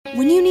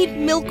When you need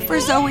milk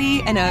for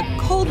Zoe and a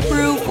cold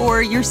brew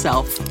for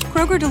yourself,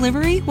 Kroger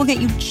Delivery will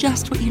get you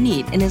just what you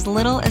need in as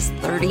little as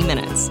 30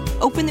 minutes.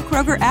 Open the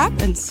Kroger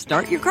app and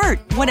start your cart,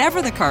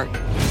 whatever the cart.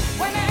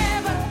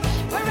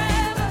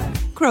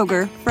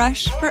 Kroger,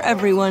 fresh for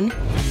everyone.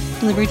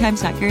 Delivery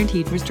times not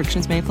guaranteed.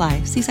 Restrictions may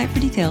apply. See site for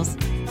details.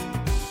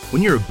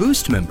 When you're a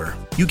Boost member,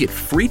 you get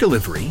free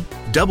delivery,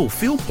 double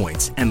fuel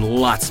points, and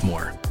lots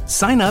more.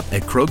 Sign up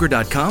at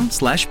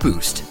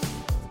Kroger.com/boost.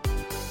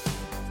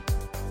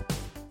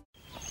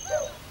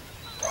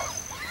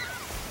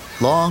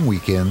 Long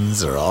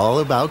weekends are all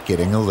about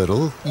getting a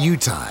little you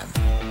time.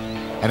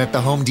 And at the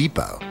Home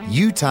Depot,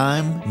 you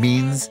time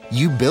means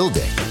you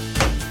building,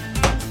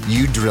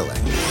 you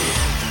drilling,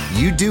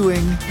 you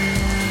doing,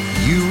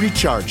 you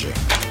recharging,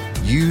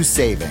 you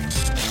saving,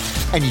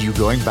 and you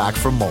going back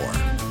for more.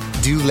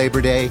 Do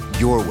Labor Day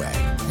your way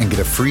and get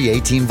a free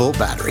 18-volt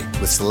battery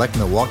with select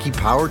Milwaukee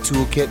Power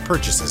Toolkit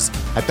purchases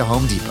at the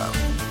Home Depot.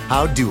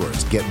 How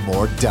doers get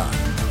more done.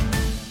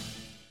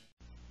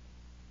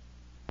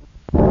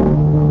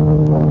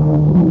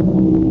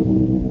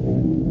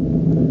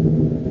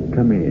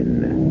 Come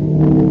in.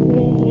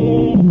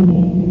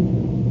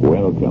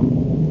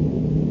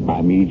 Welcome.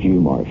 I'm E.G.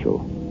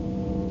 Marshall.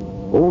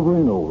 Over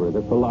and over,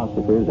 the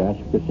philosophers ask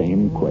the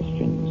same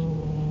questions.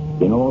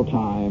 In all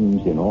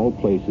times, in all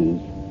places,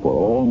 for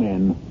all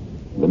men,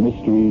 the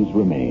mysteries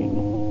remain.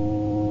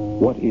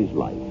 What is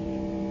life?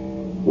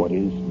 What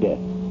is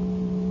death?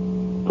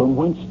 From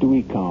whence do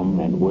we come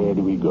and where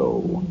do we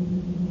go?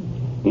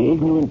 The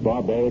ignorant,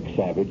 barbaric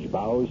savage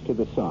bows to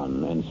the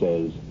sun and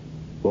says,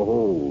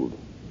 "Behold,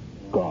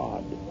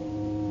 God."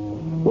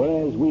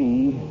 Whereas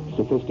we,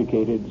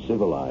 sophisticated,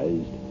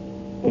 civilized,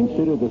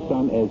 consider the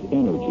sun as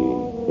energy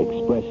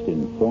expressed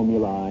in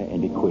formulae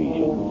and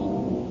equations.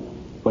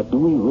 But do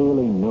we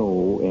really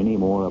know any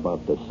more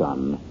about the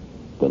sun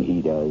than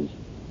he does?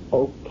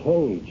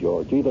 Okay,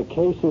 Georgie, the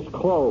case is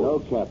closed. No,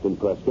 Captain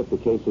Prescott, the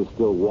case is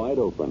still wide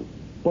open.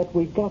 But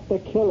we got the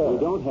killer. We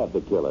don't have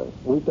the killer.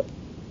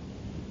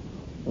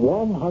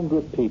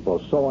 100 people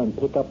saw him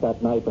pick up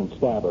that knife and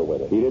stab her with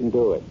it. He didn't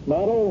do it.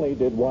 Not only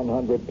did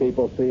 100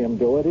 people see him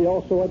do it, he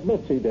also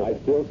admits he did I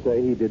it. still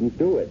say he didn't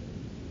do it.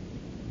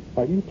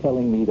 Are you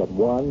telling me that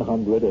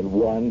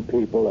 101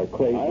 people are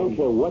crazy? I don't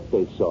care what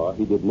they saw.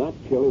 He did not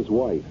kill his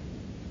wife.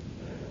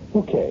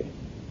 Okay.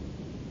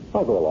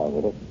 I'll go along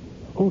with it.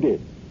 Who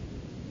did?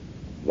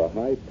 The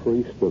high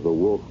priest of the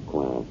Wolf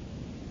Clan.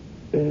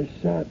 Is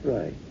that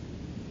right?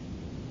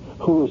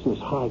 Who is this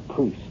high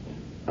priest?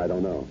 I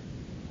don't know.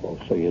 Oh,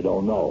 so you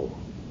don't know.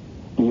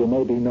 Do you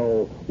maybe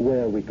know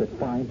where we could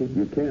find him?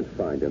 You can't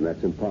find him.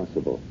 That's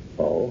impossible.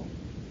 Oh?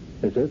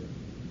 Is it?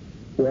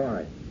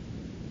 Why?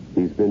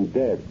 He's been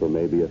dead for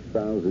maybe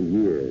 1,000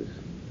 years.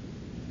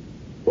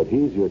 But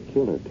he's your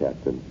killer,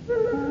 Captain.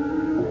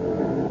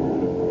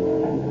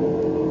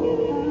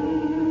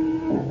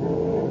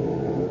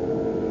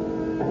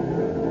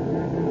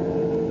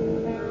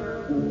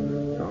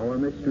 Our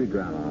mystery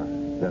drama,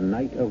 The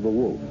Night of the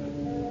Wolf,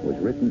 was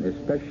written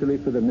especially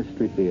for the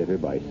Mystery Theater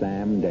by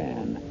Sam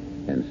Dan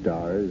and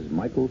stars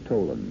Michael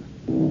Tolan.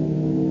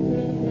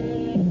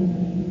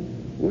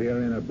 We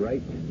are in a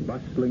bright,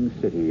 bustling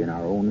city in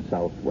our own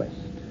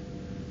Southwest.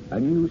 A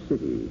new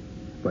city,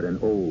 but an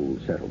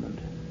old settlement.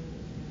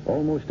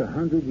 Almost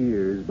 100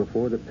 years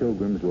before the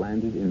Pilgrims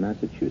landed in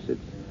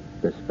Massachusetts,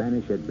 the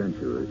Spanish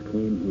adventurers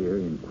came here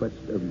in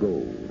quest of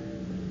gold.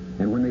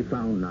 And when they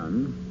found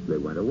none, they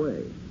went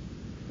away.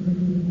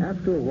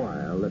 After a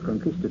while, the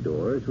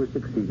conquistadors were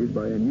succeeded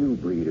by a new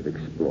breed of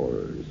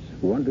explorers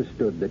who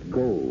understood that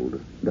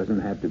gold doesn't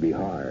have to be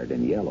hard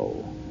and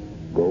yellow.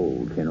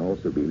 Gold can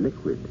also be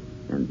liquid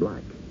and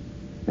black.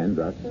 And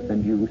thus, a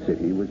new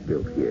city was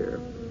built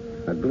here.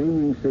 A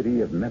gleaming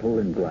city of metal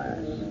and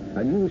glass.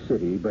 A new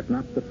city, but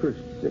not the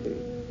first city.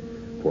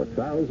 For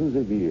thousands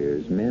of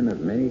years, men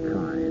of many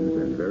kinds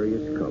and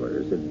various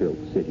colors have built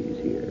cities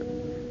here.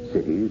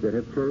 Cities that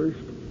have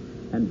flourished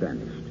and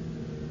vanished.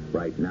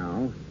 Right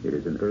now, it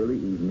is an early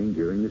evening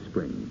during the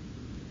spring,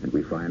 and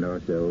we find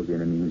ourselves in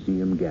a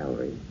museum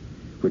gallery,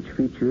 which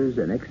features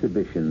an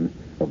exhibition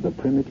of the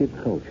primitive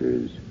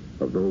cultures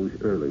of those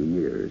early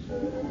years.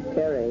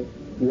 Terry.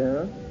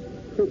 Yeah?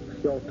 Fix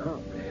your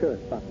top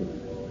shirt button.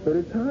 But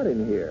it's hot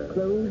in here.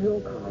 Close your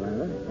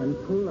collar and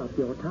pull up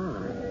your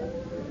tie.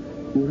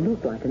 You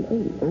look like an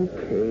ape.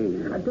 Okay.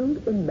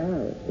 Don't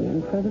embarrass me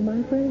in front of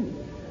my friends.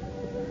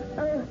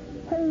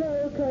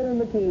 Hello, Colonel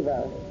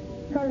McKeever.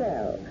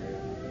 Hello.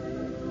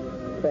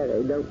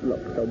 Terry, don't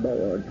look so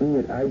bored.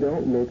 I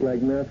don't look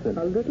like nothing.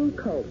 A little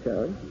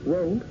culture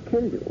won't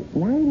kill you.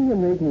 Why do you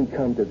make me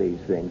come to these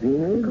things,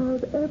 Enid?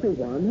 Because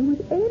everyone who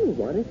is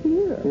anyone is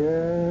here.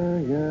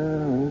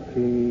 Yeah,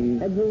 okay.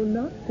 And you're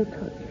not to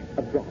touch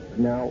a drop.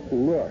 Now,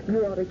 look.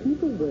 You ought to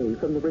keep away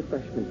from the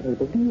refreshment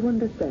table. Do you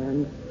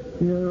understand?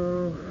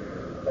 Yeah.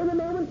 In a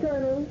moment,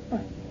 Colonel.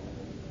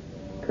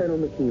 Colonel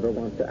McKeever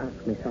wants to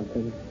ask me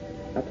something.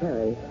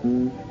 Terry,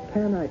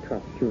 can I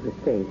trust you to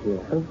stay here?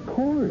 Of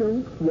course.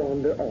 Don't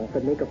wander off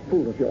and make a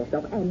fool of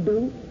yourself, and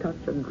don't touch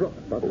a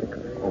drop of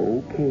liquor.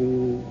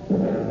 Okay.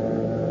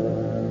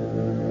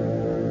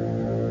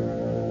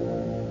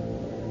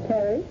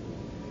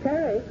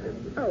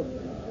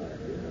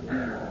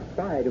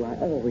 Why do I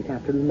always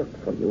have to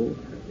look for you?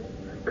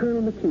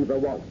 Colonel McKeever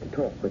wants to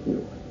talk with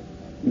you.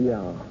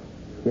 Yeah.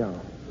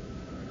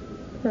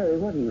 Harry,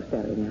 what are you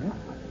staring at?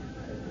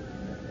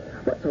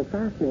 What's so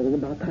fascinating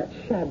about that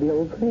shabby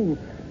old thing?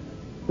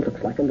 It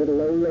looks like a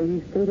little old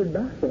lady's faded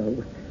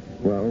bathrobe.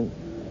 Well,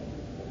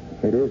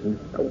 it isn't.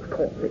 Oh, of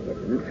course it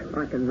isn't.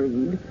 I can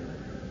read.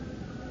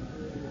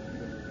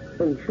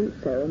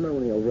 Ancient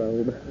ceremonial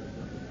robe.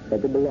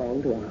 Said to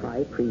belong to a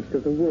high priest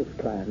of the Wolf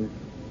clan.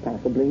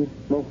 Possibly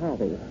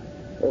Mojave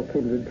or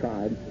kindred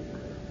tribe.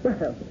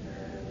 Well,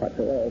 what's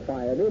so all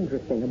fired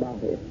interesting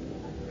about it?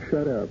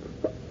 Shut up.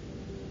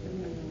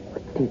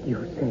 What did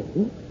you say?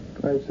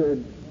 I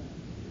said,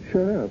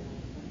 shut up.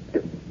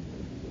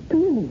 Do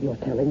you mean you're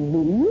telling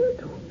me it?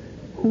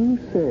 Who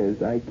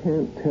says I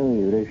can't tell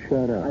you to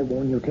shut up? I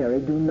warn you, Terry,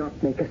 do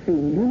not make a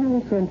scene. You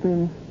know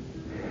something?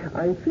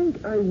 I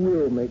think I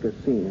will make a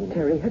scene.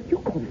 Terry, have you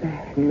gone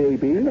mad?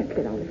 Maybe. Let's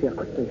get out of here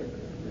quickly.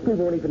 We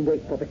won't even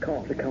wait for the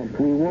car to come.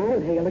 We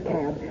won't? We'll hail a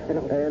cab, and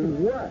And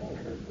what?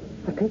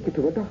 I'll take you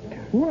to a doctor.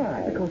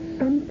 Why? Because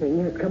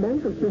something has come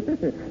over you.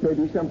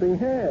 Maybe something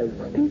has.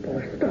 People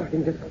are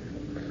starting to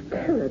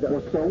stare at us.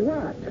 Well, so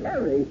what?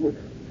 Terry.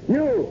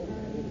 You!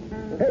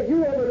 Hey,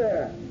 you over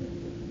there!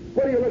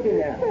 What are you looking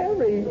at?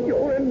 Terry,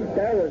 you're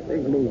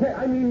embarrassing me. Hey,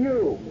 I mean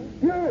you!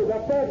 You, the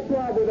fat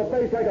slob with a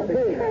face like a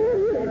pig!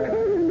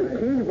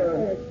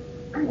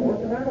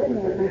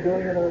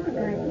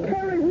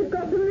 Terry, we've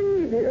got to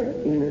leave here.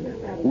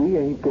 Enid, we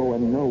ain't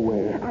going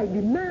nowhere. I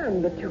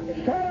demand that you...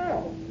 Shut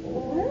up!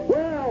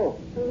 Well,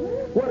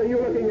 what are you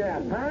looking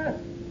at, huh?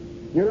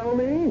 You know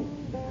me?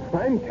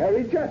 I'm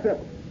Terry Jessup.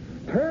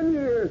 10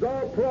 years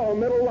all-pro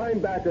middle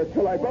linebacker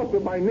till I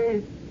busted my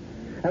knee.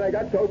 And I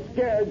got so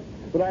scared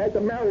that I had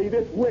to marry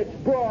this witch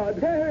broad.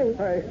 Terry,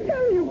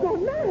 you've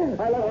gone mad.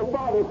 I let her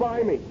father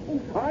buy me.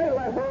 I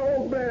let her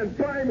old man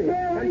buy me.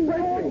 Terry, and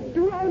break me.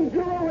 You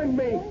ruined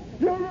me.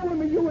 You ruined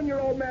me. You and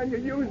your old man, you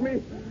used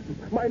me.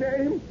 My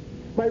name,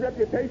 my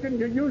reputation,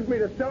 you used me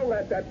to sell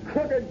that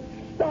crooked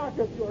stock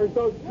of yours,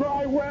 those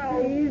dry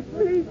wells.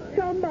 Please,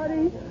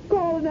 somebody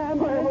call an I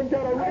ambulance. haven't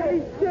got a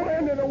real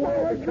friend in the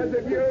world because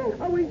of you.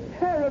 Are we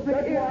terribly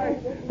ill?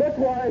 That's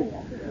why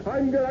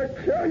I'm going to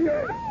kill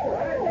you.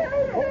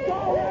 Go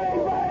away,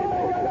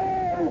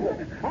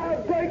 baby.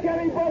 I'll break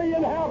anybody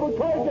in half who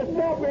tries to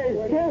stop me.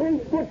 Terry,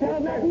 put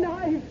down that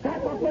knife.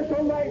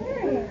 Sacrificial knife.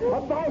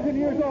 1,000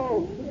 years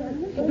old.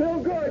 Still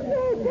good.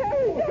 No,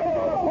 Terry,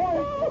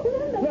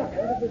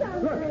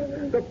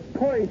 Look, the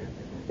point,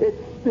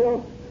 it's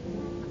still...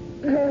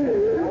 He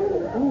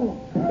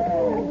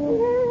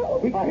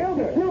killed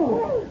her.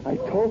 I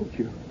told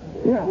you.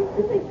 Yeah.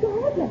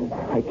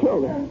 I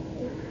killed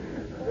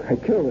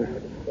her.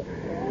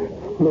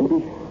 Maybe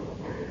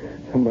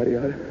somebody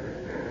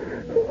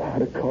ought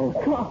to call the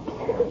cops.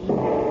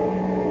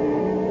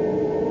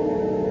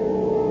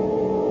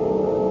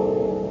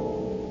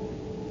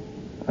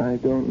 I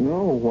don't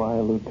know why,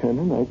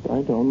 Lieutenant.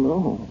 I don't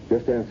know.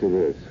 Just answer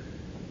this.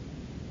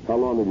 How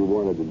long have you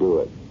wanted to do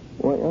it?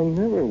 Well, I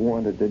never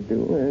wanted to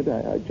do it.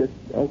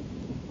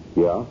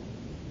 Yeah?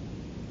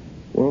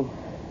 Well,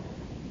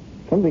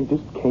 something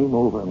just came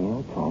over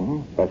me, that's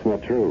all. That's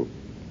not true.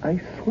 I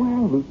swear,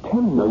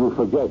 Lieutenant. Now, you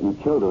forget you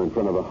killed her in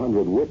front of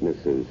 100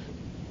 witnesses.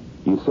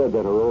 You said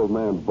that her old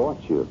man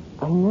bought you.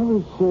 I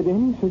never said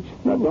any such thing.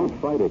 Now, don't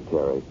fight it,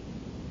 Terry.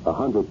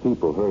 100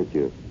 people heard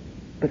you.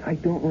 But I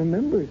don't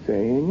remember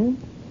saying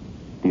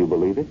it. Do you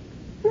believe it?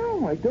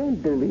 No, I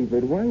don't believe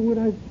it. Why would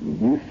I?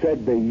 You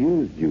said they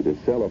used you to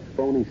sell a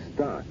phony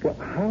stock. Well,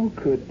 how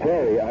could...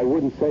 Terry, I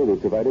wouldn't say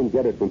this if I didn't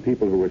get it from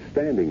people who were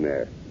standing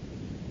there.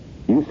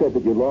 You said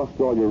that you lost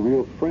all your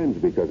real friends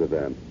because of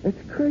them.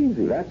 It's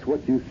crazy. That's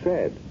what you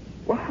said.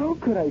 Well, how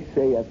could I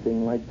say a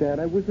thing like that?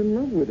 I was in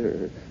love with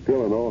her.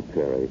 Still and all,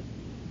 Terry,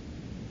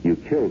 you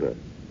killed her.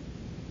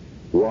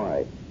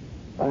 Why?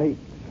 I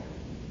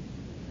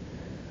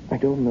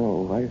don't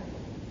know.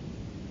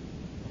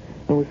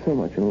 I was so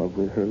much in love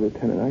with her,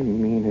 Lieutenant. I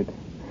mean it.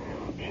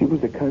 She was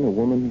the kind of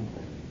woman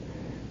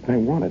that I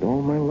wanted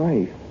all my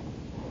life.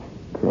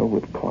 Girl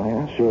with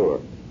class. Sure.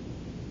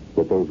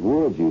 But those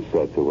words you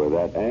said to her,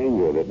 that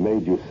anger that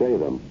made you say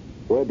them,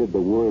 where did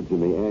the words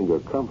and the anger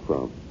come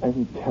from?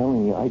 I'm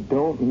telling you, I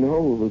don't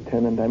know,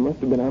 Lieutenant. I must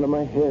have been out of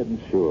my head.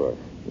 Sure.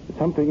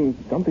 Something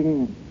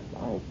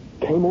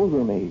came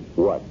over me.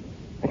 What?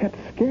 I got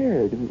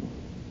scared. It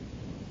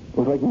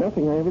was like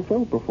nothing I ever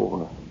felt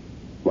before.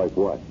 Like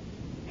what?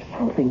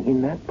 Something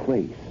in that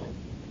place.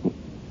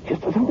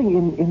 Just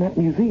something in that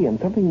museum.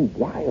 Something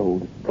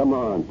wild. Come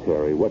on,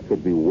 Terry. What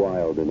could be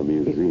wild in a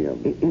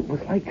museum? It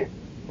was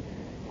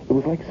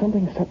like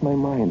something set my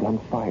mind on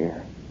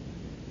fire.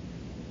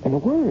 And the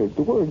words,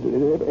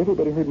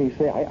 everybody heard me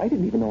say, I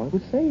didn't even know I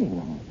was saying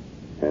them.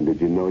 And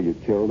did you know you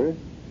killed her?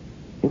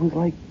 It was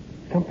like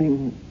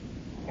something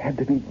had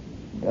to be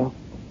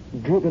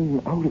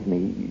driven out of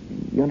me.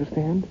 You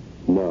understand?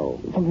 No.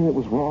 Something that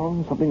was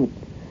wrong, something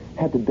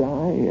that had to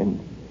die, and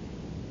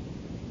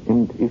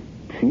if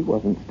she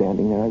wasn't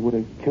standing there, I would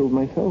have killed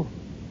myself.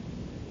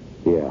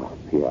 Yeah.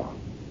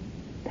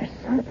 There's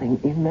something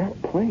in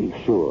that place.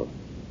 Sure.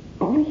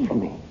 Believe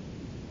me.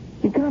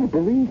 You gotta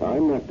believe me.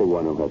 I'm not the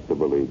one who has to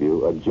believe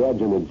you. A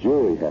judge and a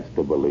jury has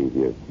to believe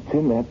you. It's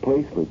in that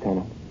place,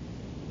 Lieutenant.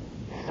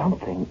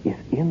 Something is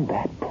in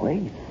that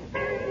place.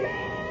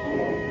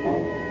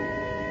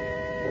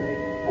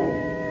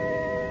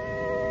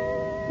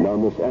 Now,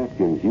 Miss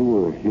Atkins, you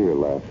were here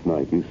last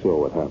night. You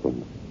saw what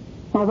happened.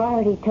 I've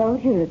already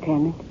told you,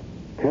 Lieutenant.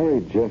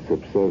 Terry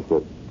Jessup says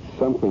that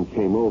something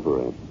came over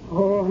him.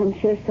 Oh, I'm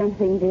sure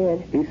something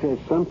did. He says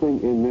something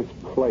in this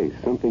place,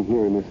 something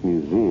here in this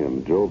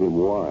museum, drove him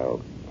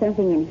wild.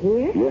 Something in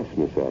here? Yes,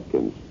 Miss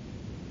Atkins.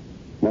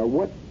 Now,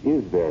 what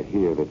is there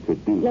here that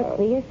could do Look that?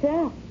 for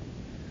yourself.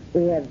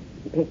 We have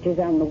pictures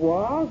on the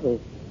walls.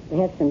 We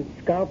have some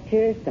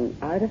sculptures, some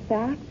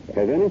artifacts.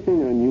 Has anything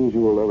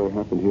unusual ever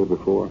happened here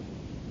before?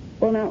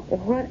 Well, now,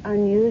 what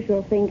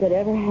unusual thing could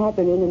ever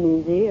happen in a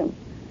museum?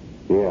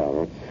 Yeah,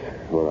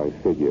 that's what I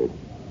figured.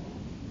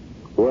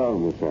 Well,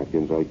 Miss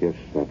Atkins, I guess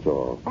that's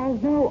all.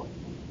 Although,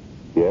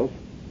 Yes?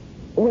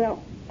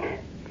 well,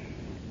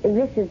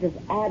 this is of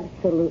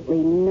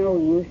absolutely no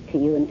use to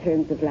you in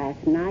terms of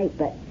last night,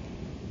 but,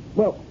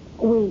 well,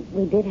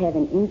 we did have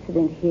an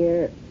incident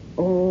here,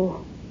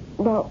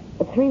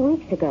 3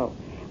 weeks ago.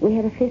 We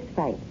had a fist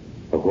fight.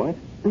 A what?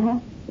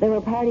 There were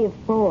a party of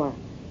 4.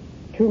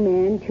 2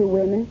 men, 2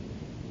 women.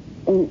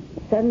 And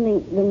suddenly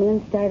the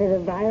men started a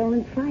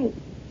violent fight.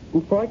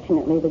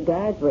 Unfortunately, the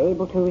guards were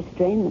able to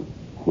restrain them.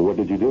 Well, what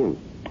did you do?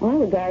 Well,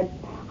 the guards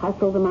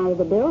hustled them out of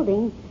the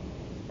building,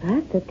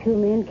 but the 2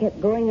 men kept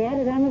going at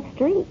it on the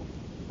street.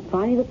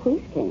 Finally, the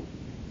police came.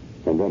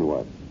 And then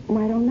what?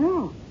 Well, I don't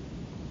know.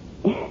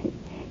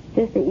 It's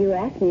just that you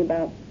asked me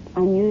about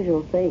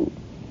unusual things.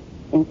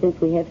 And since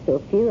we have so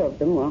few of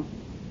them, well,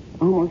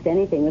 almost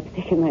anything would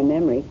stick in my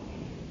memory.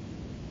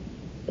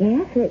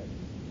 Yes, it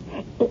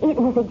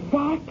was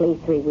exactly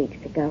 3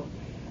 weeks ago.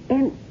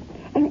 And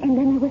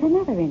then there was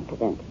another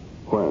incident.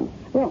 When?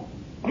 Well,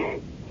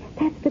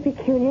 that's the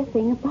peculiar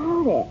thing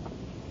about it.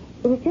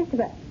 It was just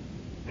about...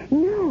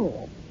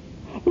 No,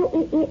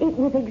 it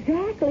was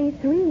exactly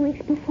 3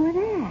 weeks before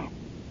that.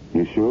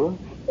 You sure?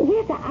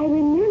 Yes, I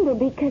remember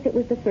because it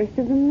was the first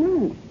of the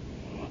month.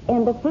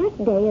 And the first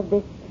day of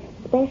this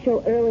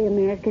special early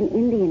American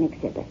Indian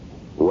exhibit.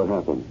 What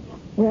happened?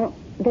 Well,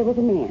 there was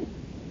a man.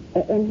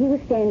 And he was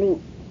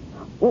standing,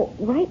 well,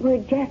 right where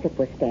Jessup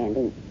was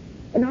standing.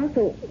 And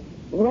also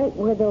right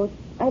where those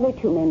other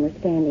 2 men were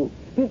standing.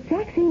 The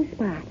exact same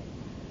spot.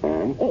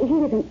 And? He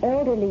was an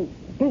elderly,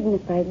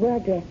 dignified,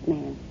 well-dressed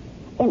man.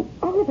 And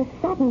all of a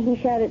sudden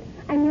he shouted,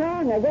 "I'm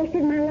wrong, I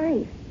wasted my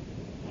life."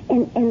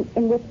 And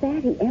with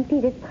that he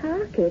emptied his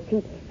pockets.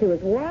 He threw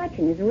his watch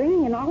and his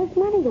ring and all his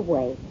money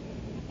away.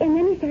 And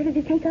then he started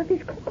to take off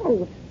his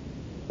clothes.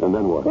 And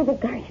then what? Well, the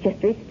guards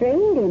just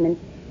restrained him, and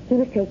he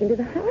was taken to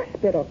the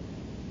hospital.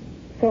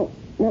 So,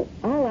 well,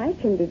 all I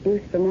can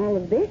deduce from all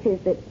of this is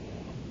that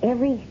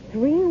every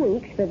 3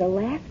 weeks for the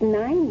last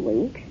 9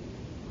 weeks,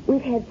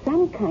 we've had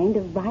some kind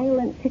of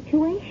violent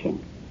situation.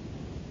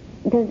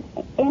 Does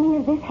any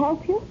of this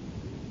help you?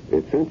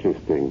 It's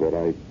interesting, but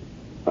I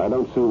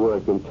don't see where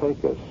it can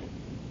take us.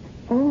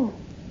 Oh,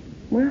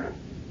 well,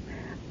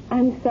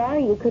 I'm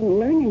sorry you couldn't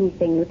learn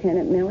anything,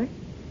 Lieutenant Miller.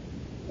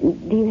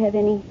 Do you have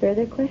any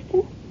further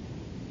questions?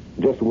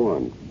 Just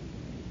one.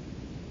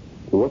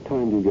 What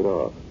time do you get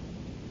off?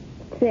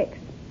 6.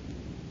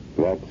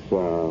 That's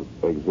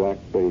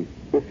exactly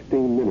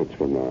 15 minutes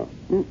from now.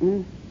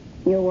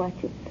 Your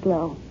watch is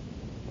slow.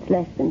 It's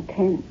less than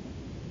 10.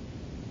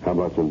 How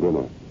about some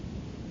dinner?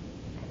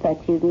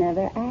 Thought you'd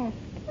never ask.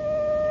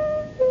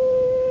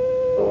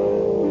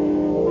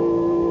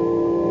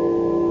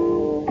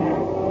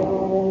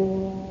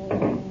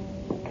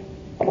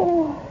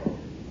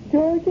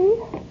 Georgie?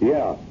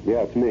 Yeah,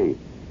 it's me.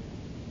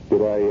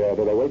 Did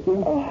I wake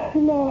you? Oh,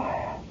 no.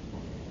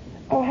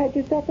 Oh, had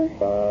your supper?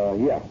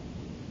 Yeah.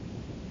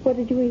 What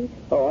did you eat?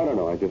 Oh, I don't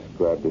know. I just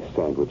grabbed this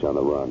sandwich on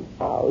the run.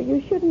 Oh,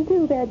 you shouldn't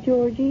do that,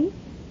 Georgie.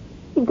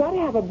 You've got to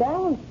have a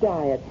balanced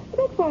diet.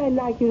 That's why I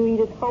like you to eat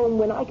at home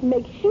when I can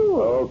make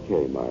sure.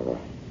 Okay, Myra.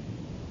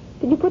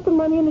 Did you put the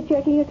money in the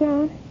checking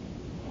account?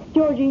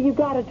 Georgie, you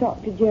got to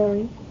talk to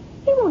Jerry.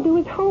 He won't do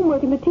his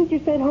homework, and the teacher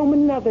sent home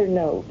another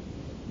note.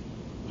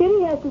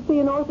 Jenny has to see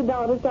an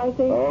orthodontist, I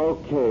think.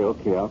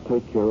 Okay. I'll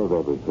take care of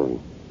everything.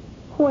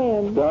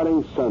 When?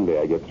 Starting Sunday,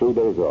 I get 3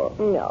 days off.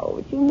 No,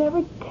 but you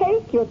never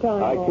take your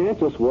time I off. can't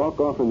just walk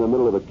off in the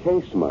middle of a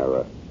case,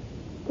 Myra.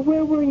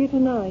 Where were you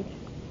tonight?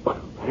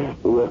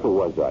 Where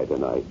was I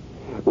tonight?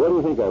 Where do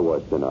you think I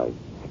was tonight?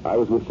 I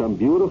was with some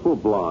beautiful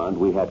blonde.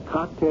 We had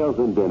cocktails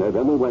and dinner.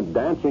 Then we went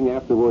dancing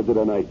afterwards at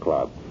a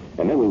nightclub.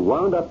 And then we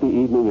wound up the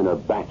evening in a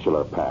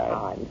bachelor pad.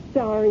 I'm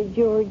sorry,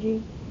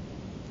 Georgie.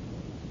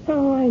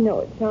 Oh, I know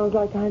it sounds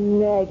like I'm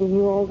nagging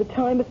you all the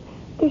time, but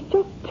there's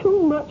just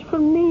too much for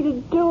me to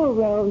do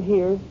around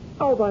here.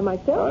 All by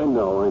myself. I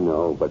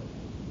know. But,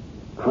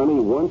 honey,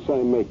 once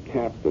I make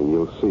captain,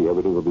 you'll see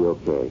everything will be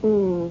okay.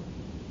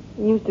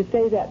 You used to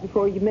say that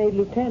before you made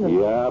lieutenant.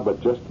 Yeah, but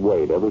just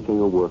wait. Everything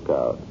will work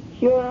out.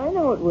 Sure, I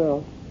know it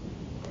will.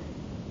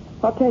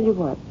 I'll tell you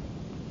what.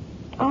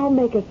 I'll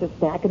make us a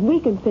snack, and we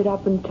can sit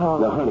up and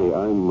talk. Now, honey,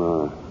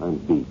 I'm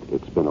beat.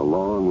 It's been a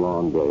long,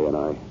 long day, and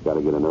I got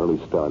to get an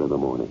early start in the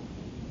morning.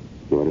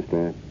 You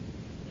understand?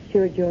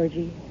 Sure,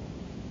 Georgie.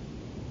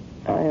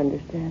 I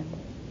understand.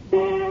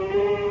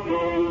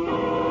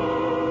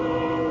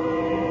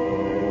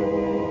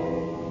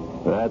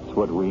 That's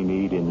what we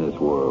need in this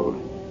world.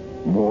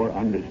 More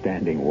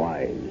understanding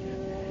wives.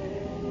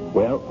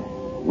 Well,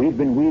 we've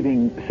been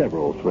weaving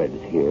several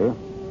threads here,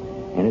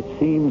 and it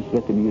seems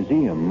that the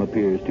museum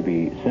appears to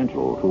be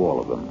central to all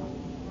of them.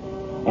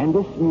 And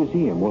this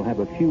museum will have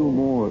a few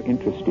more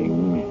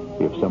interesting,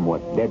 if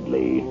somewhat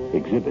deadly,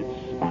 exhibits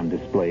on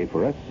display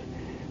for us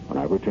when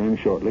I return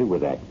shortly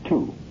with Act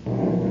 2.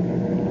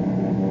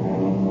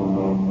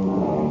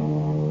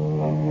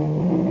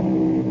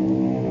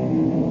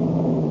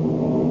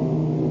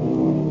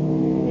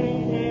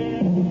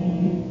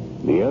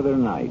 The other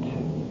night,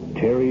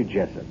 Terry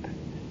Jessup,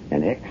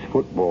 an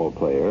ex-football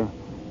player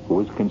who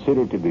was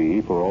considered to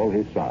be, for all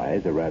his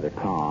size, a rather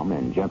calm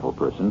and gentle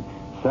person,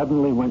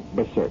 suddenly went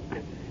berserk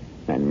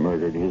and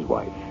murdered his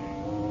wife.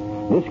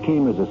 This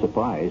came as a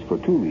surprise for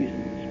two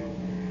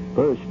reasons.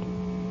 First,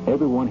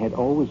 everyone had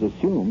always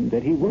assumed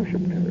that he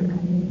worshipped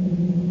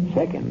her.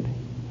 Second,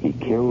 he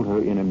killed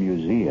her in a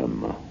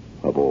museum,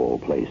 of all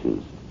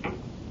places.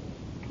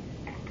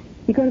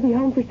 You going to be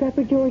home for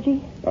supper,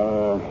 Georgie? I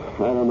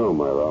don't know,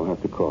 Myra. I'll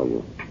have to call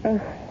you.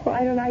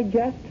 Why don't I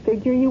just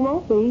figure you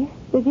won't be,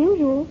 as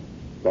usual?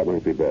 That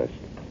might be best.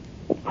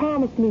 Well,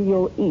 promise me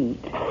you'll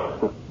eat.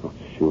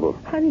 Sure.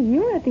 Honey,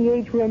 you're at the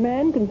age where a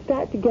man can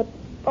start to get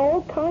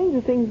all kinds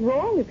of things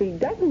wrong if he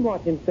doesn't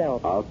watch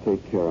himself. I'll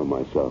take care of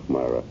myself,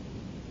 Myra.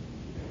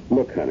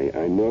 Look, honey,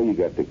 I know you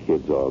got the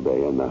kids all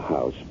day in the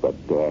house, but,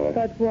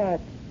 But what?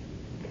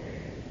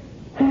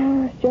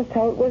 It's just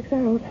how it works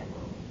out.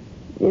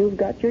 You've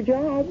got your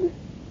job.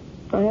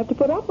 I have to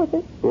put up with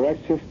it. Well,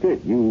 that's just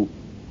it. You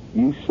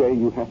say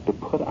you have to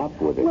put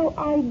up with it. Well,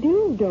 I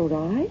do, don't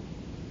I?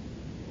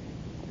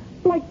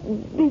 Like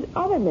these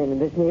other men in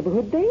this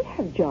neighborhood, they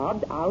have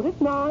jobs out at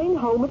 9,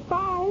 home at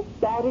 5,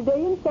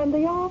 Saturday and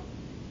Sunday off.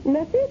 And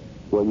that's it.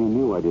 Well, you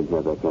knew I didn't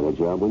have that kind of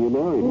job when you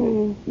married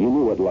me. You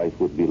knew what life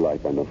would be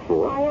like on the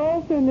force. I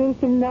also knew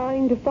some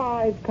 9 to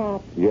 5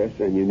 cops. Yes,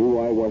 and you knew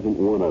I wasn't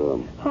one of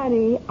them.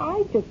 Honey,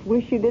 I just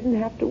wish you didn't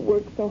have to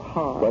work so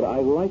hard. But I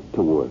like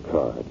to work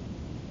hard.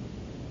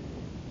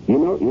 You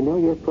know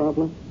your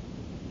problem?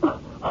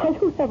 I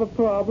don't have a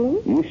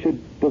problem. You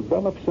should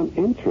develop some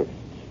interests.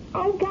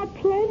 I've got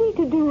plenty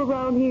to do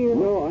around here.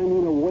 No, I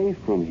mean away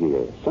from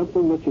here.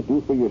 Something that you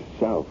do for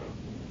yourself.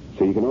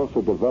 So you can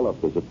also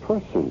develop as a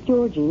person.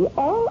 Georgie,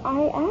 all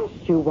I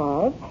asked you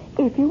was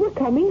if you were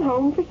coming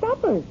home for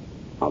supper.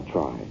 I'll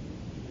try.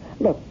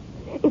 Look,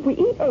 if we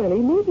eat early,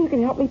 maybe you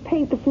can help me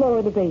paint the floor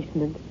of the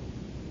basement.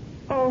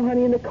 Oh,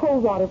 honey, and the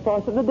cold water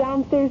faucet, the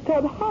downstairs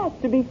tub has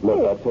to be fixed.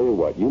 Look, I'll tell you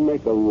what. You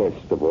make a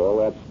list of all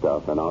that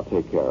stuff, and I'll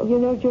take care of it. You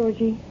know,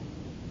 Georgie,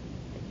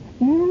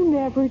 you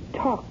never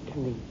talk to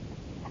me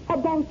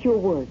about your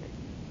work.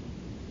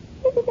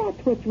 Maybe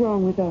that's what's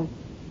wrong with us.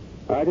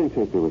 I didn't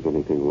think there was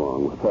anything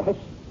wrong with us.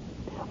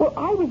 Well,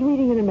 I was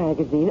reading in a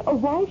magazine a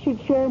wife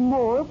should share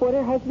more of what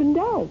her husband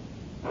does.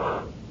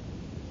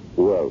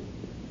 Well,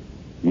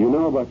 you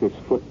know about this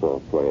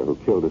football player who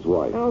killed his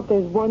wife. Oh, if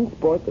there's one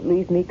sport that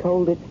leaves me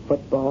cold, it's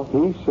football.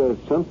 He says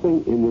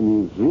something in the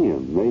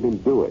museum made him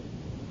do it.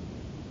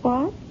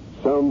 What?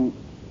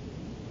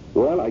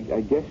 Well, I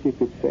guess you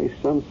could say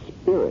some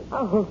spirit.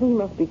 Oh, he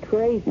must be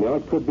crazy. Now,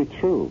 it could be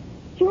true.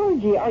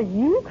 Georgie, are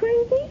you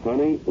crazy?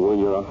 Honey, when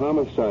you're a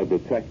homicide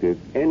detective,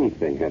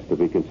 anything has to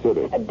be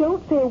considered.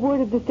 Don't say a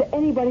word of this to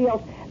anybody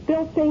else.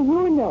 They'll say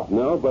you're nuts.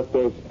 No, but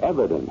there's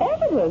evidence.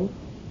 Evidence?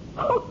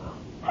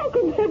 How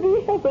can there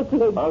be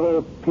evidence?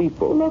 Other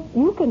people. Look,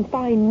 you can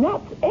find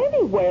nuts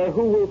anywhere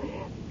who will...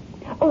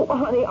 Oh,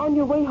 honey, on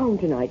your way home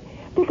tonight,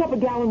 pick up a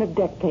gallon of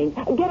deck paint.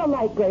 Get a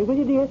light gray, will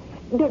you, dear?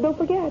 Don't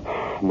forget.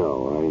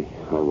 No,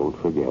 I won't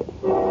forget.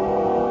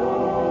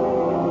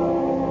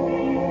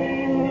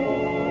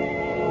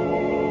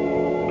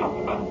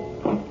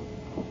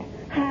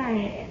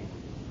 Hi.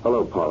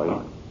 Hello,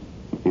 Polly.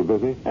 You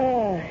busy?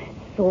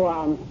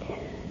 Swamped.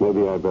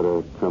 Maybe I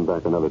better come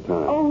back another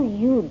time. Oh,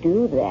 you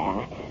do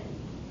that.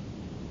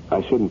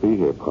 I shouldn't be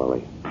here,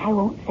 Polly. I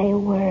won't say a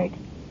word.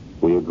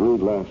 We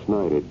agreed last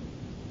night it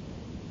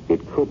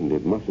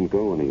mustn't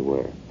go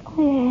anywhere.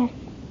 Oh, yes.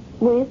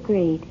 We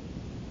agreed.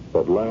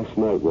 But last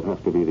night would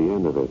have to be the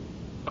end of it.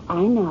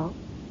 I know.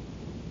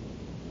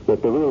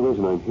 But the real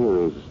reason I'm here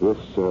is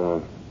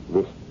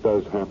this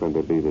does happen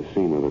to be the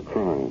scene of the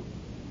crime.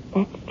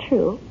 That's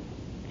true.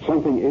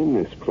 Something in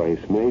this place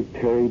made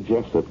Terry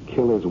Jessup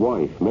kill his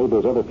wife, made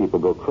those other people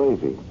go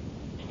crazy.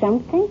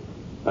 Something?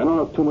 I don't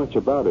know too much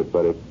about it,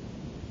 but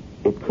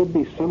it could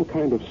be some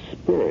kind of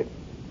spirit.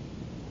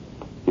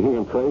 You think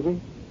I'm crazy?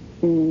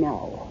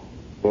 No.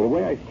 Well, the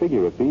way I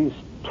figure it, these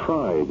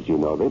tribes, they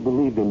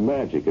believed in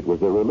magic. It was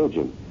their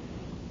religion.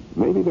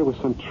 Maybe there was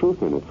some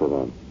truth in it for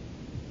them.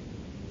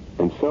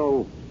 And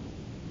so...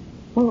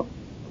 Well,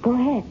 go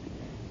ahead.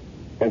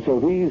 And so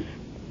these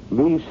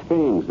these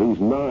things, these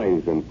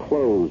knives and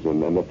clothes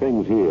and the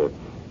things here,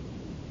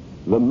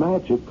 the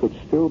magic could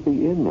still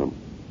be in them.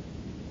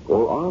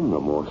 Or on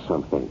them or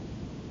something.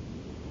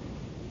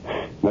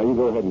 Now you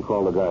go ahead and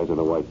call the guys in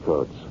the white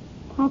coats.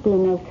 I'll do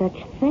no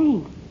such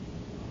thing.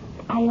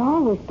 I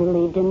always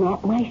believed in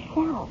that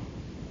myself.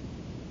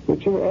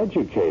 But you're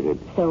educated.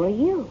 So are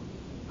you.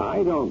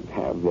 I don't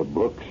have the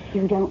books.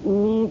 You don't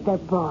need the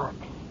books.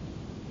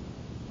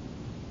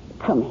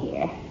 Come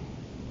here.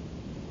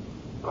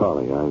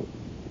 Polly, us,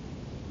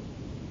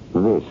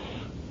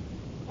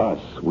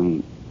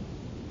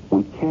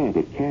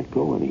 it can't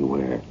go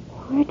anywhere.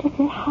 Where does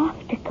it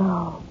have to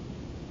go?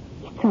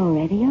 It's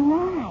already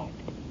arrived.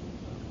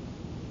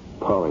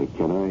 Polly,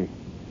 can I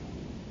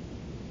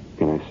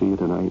see you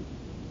tonight?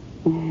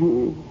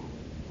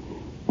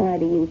 Why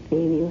do you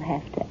feel you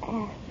have to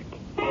ask?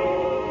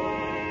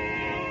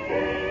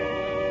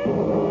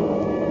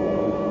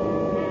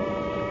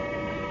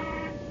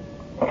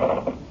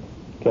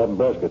 Captain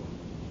Prescott.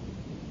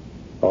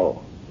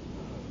 Oh.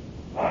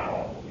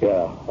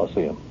 Yeah, I'll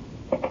see him.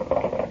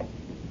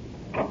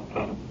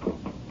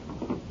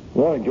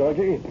 Morning,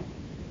 Georgie.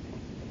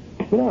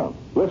 Sit down.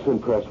 Listen,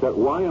 Prescott,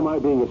 why am I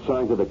being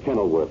assigned to the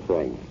Kenilworth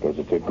thing? Because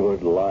it's a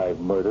good live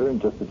murder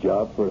and just a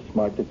job for a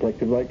smart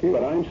detective like you.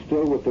 But I'm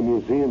still with the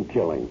museum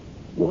killing.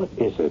 What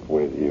is it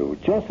with you?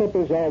 Jessup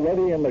is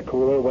already in the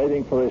cooler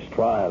waiting for his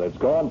trial. It's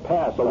gone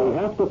past. But we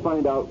have to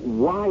find out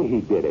why he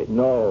did it.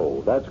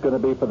 No, that's going to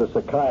be for the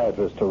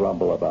psychiatrist to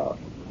rumble about.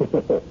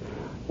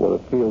 What a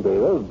field day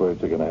those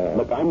birds are going to have.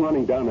 Look, I'm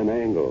running down an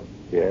angle.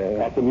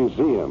 Yeah? At the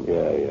museum.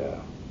 Yeah.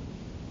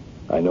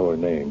 I know her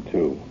name,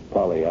 too.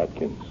 Polly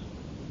Atkins.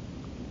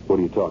 What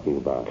are you talking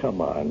about?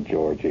 Come on,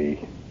 Georgie.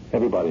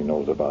 Everybody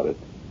knows about it.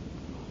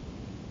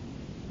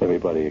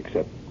 Everybody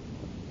except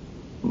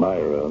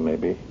Myra,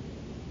 maybe.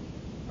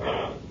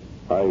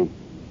 I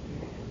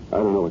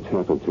don't know what's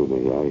happened to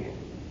me.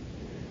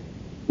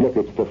 Look,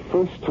 it's the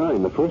first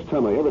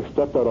time I ever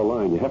stepped out of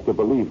line. You have to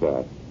believe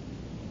that.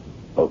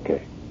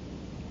 Okay.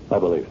 I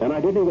believe it. And I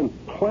didn't even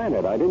plan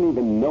it. I didn't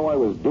even know I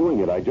was doing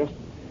it. I just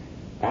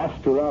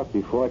asked her out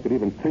before I could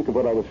even think of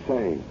what I was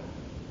saying.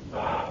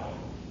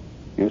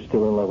 You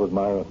still in love with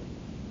Myra?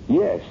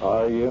 Yes.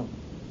 Are you?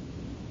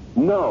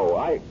 No,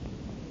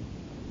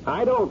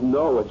 I don't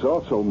know. It's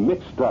all so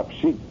mixed up.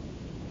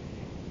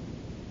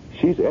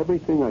 She's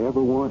everything I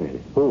ever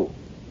wanted. Who?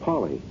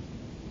 Polly.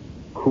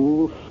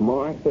 Cool,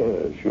 smart.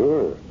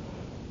 Sure.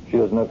 She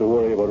doesn't have to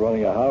worry about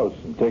running a house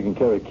and taking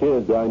care of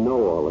kids. I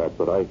know all that,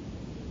 but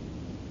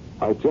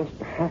I just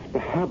have to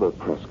have her,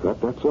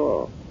 Prescott, that's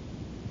all.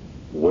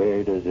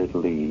 Where does it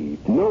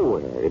lead?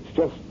 Nowhere. It's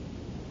just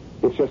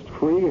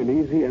free and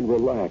easy and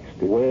relaxed.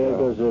 Where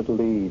does it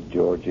lead,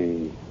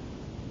 Georgie?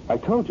 I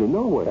told you,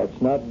 nowhere.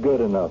 That's not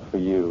good enough for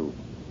you.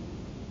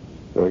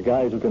 There are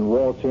guys who can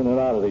waltz in and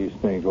out of these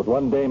things with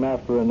one dame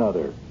after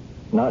another.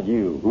 Not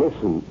you.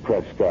 Listen,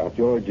 Prescott.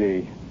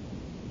 Georgie,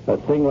 a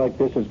thing like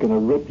this is going to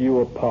rip you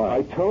apart.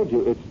 I told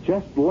you, it's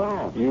just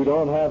laughs. You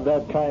don't have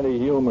that kind of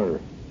humor.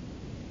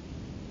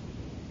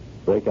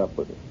 Break up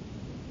with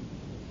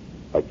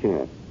her. I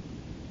can't.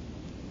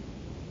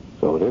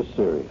 So it is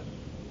serious.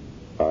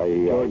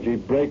 Georgie,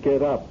 break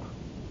it up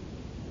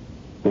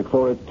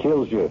before it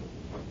kills you.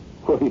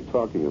 What are you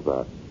talking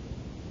about?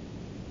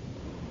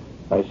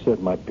 I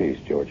said my piece,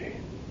 Georgie.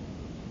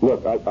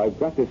 Look, I've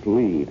got this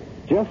lead.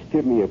 Just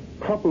give me a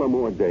couple of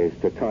more days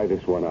to tie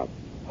this one up.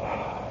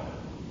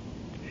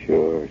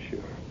 Sure.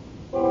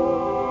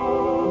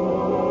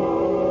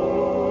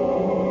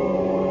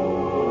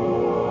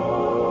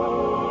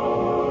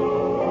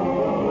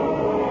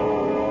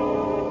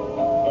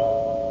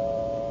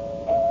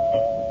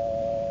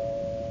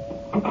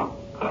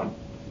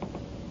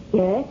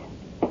 Yes?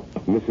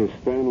 Mrs.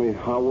 Stanley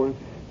Howarth?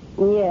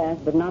 Yes,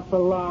 but not for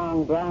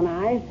long, Brown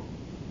Eyes.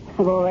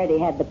 I've already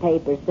had the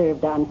paper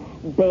served on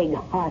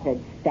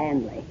big-hearted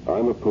Stanley.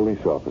 I'm a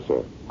police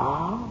officer.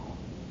 Oh.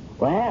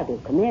 Well,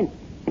 do come in.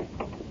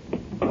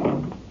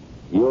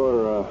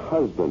 Your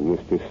husband,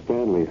 Mr.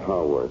 Stanley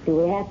Howarth. Do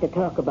we have to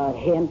talk about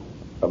him?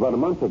 About a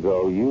month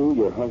ago, you,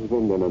 your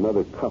husband, and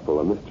another couple,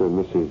 a Mr.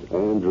 and Mrs.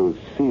 Andrew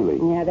Seeley,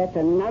 Yeah, that's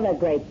another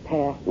great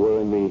pair.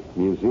 were in the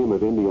Museum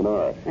of Indian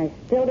Art. I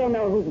still don't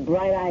know whose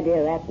bright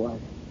idea that was.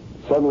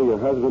 Suddenly, your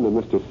husband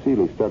and Mr.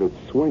 Seeley started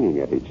swinging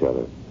at each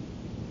other.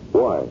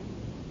 Why?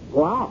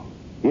 Why?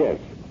 Yes.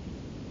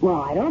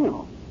 Well, I don't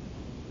know.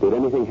 Did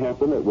anything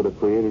happen that would have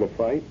created a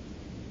fight?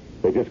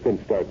 They just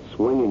couldn't start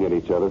swinging at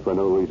each other for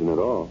no reason at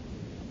all.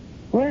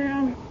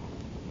 Well,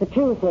 the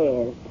truth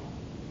is,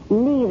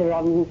 neither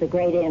of them's a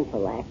great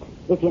intellect,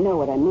 if you know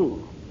what I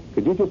mean.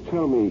 Could you just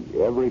tell me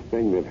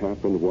everything that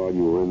happened while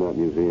you were in that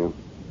museum?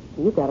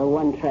 You got a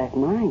one-track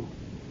mind.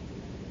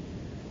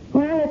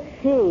 Well,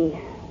 let's see.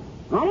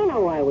 I don't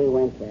know why we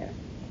went there.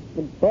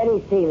 But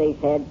Betty Seeley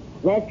said,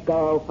 let's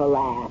go for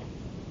laughs.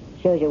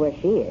 Shows you where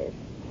she is.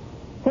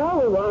 So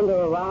we wander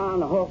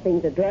around, the whole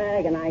thing's a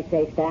drag, and I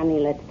say, Stanley,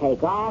 let's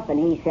take off, and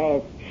he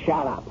says,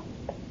 shut up.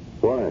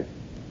 Why?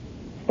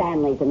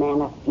 Stanley's a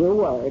man of few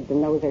words,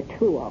 and those are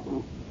two of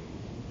them.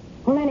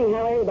 Well,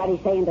 anyhow,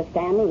 everybody's saying to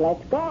Stanley,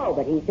 let's go.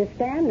 But he's just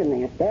standing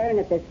there, staring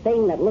at this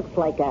thing that looks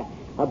like a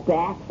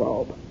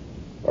bathrobe.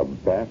 A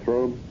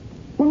bathrobe?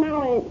 Well,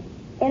 no,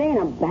 it ain't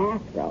a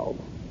bathrobe.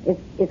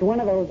 It's one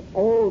of those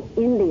old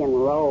Indian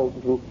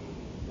robes, and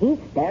he's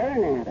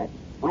staring at it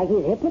like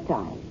he's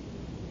hypnotized.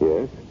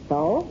 Yes?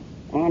 So,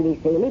 Andy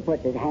Seeley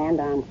puts his hand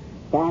on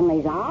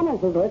Stanley's arm and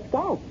says, let's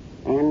go.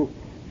 And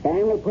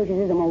Stanley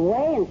pushes him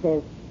away and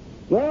says,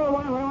 you're the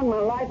one who ruined my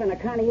life, and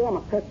account of you, I'm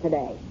a crook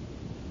today.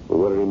 Well,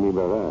 what did he mean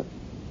by that?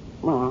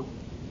 Well,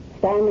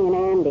 Stanley and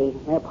Andy,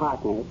 they're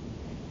partners.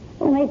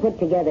 And they put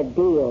together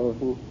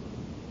deals, and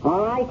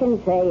all I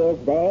can say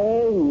is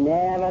they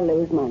never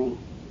lose money.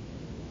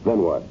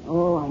 Then what?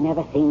 Oh, I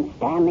never seen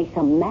Stanley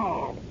so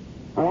mad.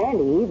 Or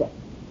Andy either.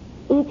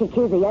 Each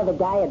accused the other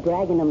guy of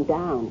dragging them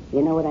down.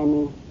 You know what I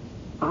mean?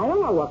 I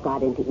don't know what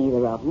got into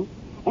either of them.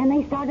 And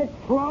they started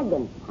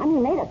slugging. I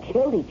mean, they'd have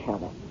killed each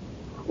other.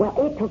 Well,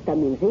 it took the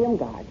museum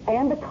guards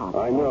and the cops.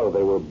 I know.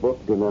 They were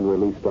booked and then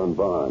released on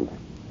bond.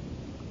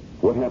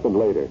 What happened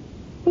later?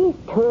 These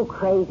two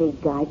crazy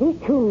guys, these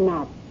two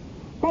nuts,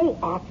 they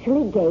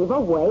actually gave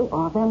away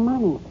all their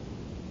money.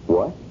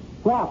 What?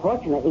 Well,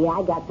 fortunately,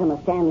 I got some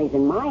of Stanley's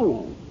in my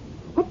name.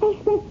 But they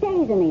spent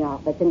days in the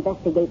office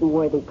investigating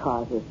worthy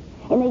causes.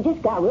 And they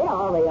just got rid of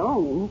all they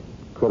owned.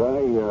 Could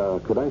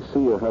I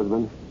see your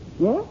husband?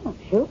 Yeah,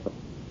 sure.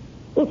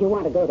 If you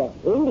want to go to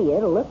India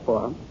to look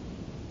for him.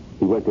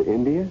 He went to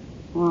India?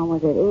 Well,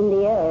 was it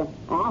India or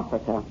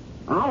Africa?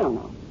 I don't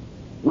know.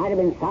 Might have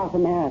been South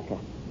America.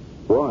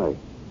 Why?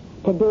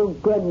 To do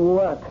good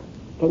work.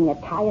 Can you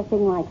tie a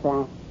thing like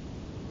that?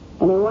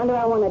 Any wonder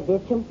I want to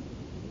ditch him?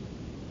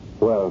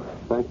 Well,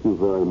 thank you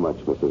very much,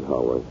 Mrs.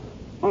 Howard.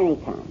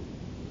 Anytime.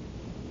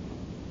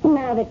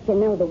 Now that you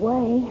know the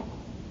way,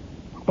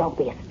 don't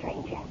be a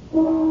stranger.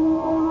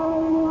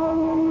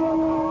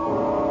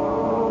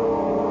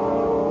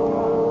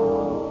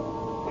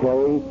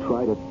 Terry,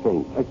 try to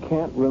think. I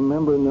can't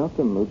remember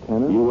nothing,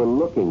 Lieutenant. You were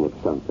looking at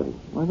something.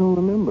 I don't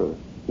remember.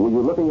 Were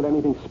you looking at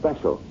anything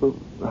special?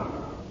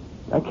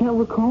 I can't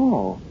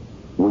recall.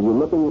 Were you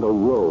looking at a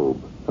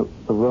robe?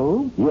 A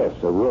robe? Yes,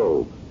 a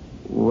robe.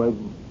 Well,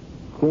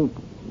 I think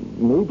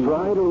maybe...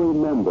 Try to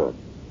remember.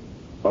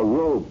 A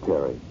robe,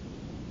 Terry.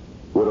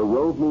 Would a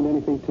robe mean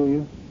anything to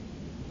you?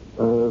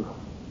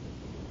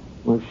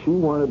 Well, she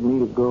wanted me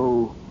to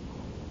go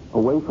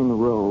away from the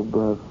robe.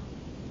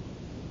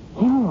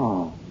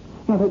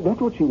 Yeah, that's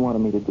what she wanted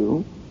me to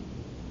do.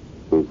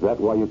 Is that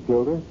why you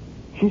killed her?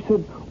 She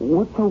said,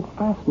 what's so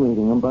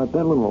fascinating about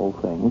that little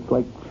old thing? It's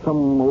like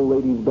some old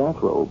lady's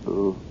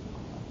bathrobe.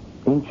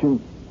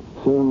 Ancient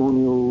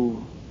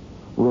ceremonial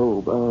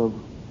robe.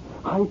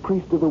 High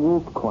priest of the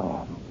Wolf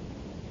Clan.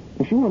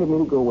 And she wanted me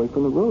to go away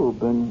from the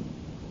robe, and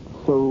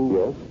so...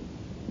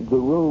 Yes? The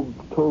robe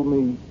told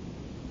me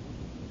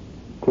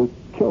to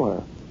kill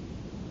her.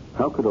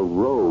 How could a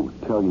robe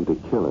tell you to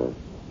kill her?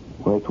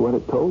 Well, that's what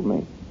it told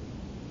me.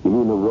 You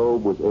mean the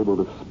robe was able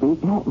to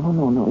speak? No.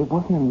 It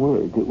wasn't in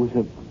words. It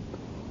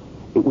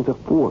was a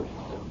force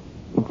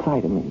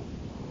inside of me.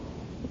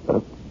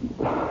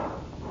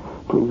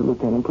 Please,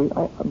 Lieutenant, please.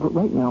 But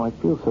right now I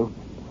feel so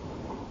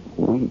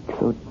weak,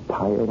 so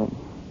tired. I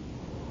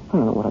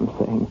don't know what I'm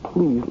saying.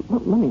 Please,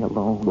 let me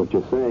alone. What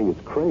you're saying is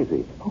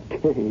crazy.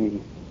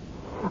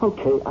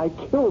 Okay, I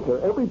killed her.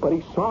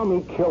 Everybody saw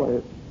me kill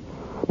her.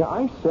 Now,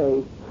 I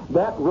say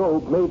that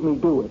robe made me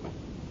do it.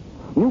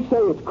 You say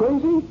it's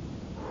crazy?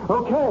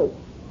 Okay,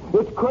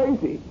 it's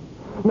crazy.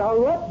 Now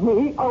let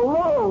me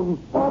alone.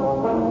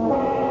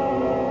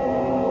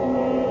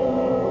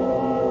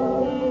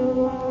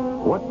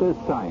 What does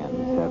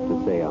science have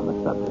to say on the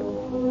subject?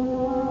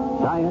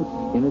 Science,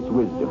 in its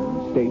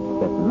wisdom, states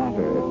that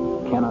matter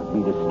cannot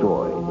be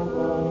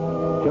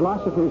destroyed.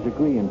 Philosophers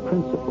agree in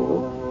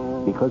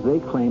principle because they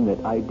claim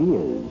that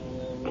ideas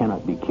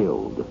cannot be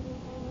killed.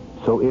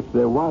 So if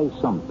there was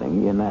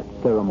something in that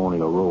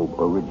ceremonial robe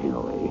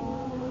originally,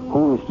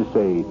 who is to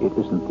say it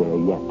isn't there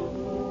yet?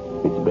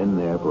 It's been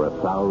there for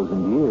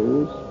 1,000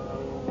 years,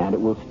 and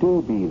it will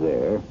still be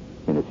there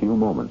in a few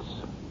moments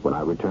when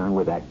I return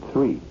with Act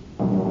 3.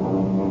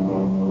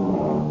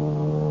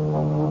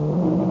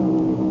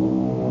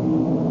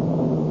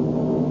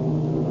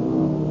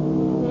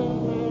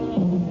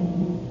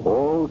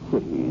 All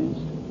cities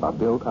are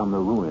built on the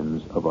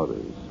ruins of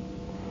others.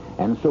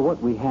 And so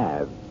what we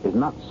have is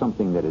not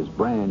something that is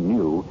brand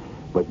new,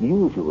 but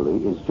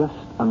usually is just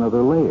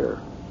another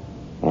layer.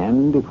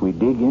 And if we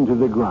dig into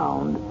the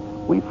ground,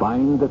 we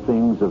find the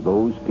things of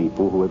those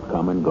people who have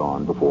come and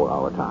gone before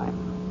our time.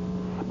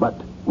 But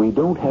we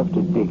don't have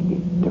to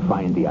dig to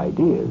find the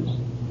ideas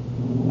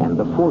and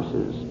the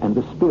forces and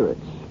the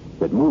spirits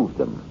that move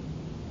them.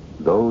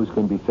 Those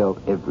can be felt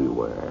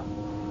everywhere,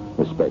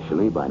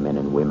 especially by men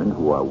and women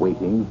who are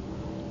waiting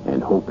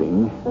and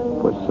hoping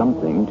for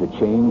something to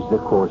change the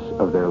course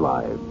of their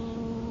lives.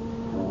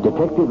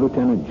 Detective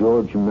Lieutenant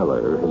George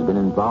Miller has been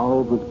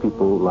involved with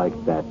people like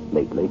that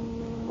lately.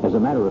 As a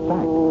matter of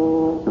fact,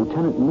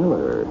 Lieutenant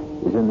Miller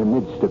is in the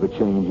midst of a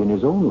change in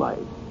his own life.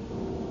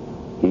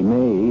 He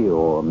may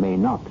or may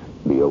not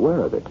be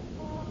aware of it.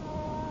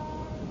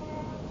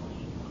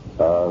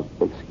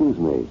 Excuse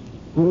me.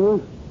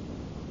 Yes?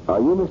 Are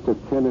you Mr.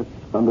 Kenneth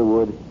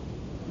Underwood?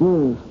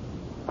 Yes.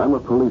 I'm a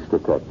police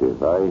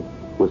detective. I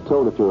was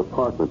told at your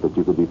apartment that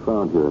you could be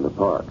found here in the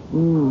park.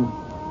 And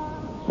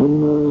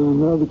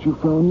now that you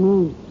found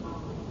me,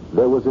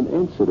 There was an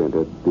incident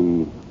at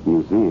the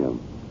museum.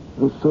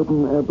 a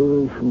sudden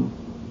aberration.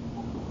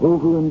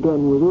 Over and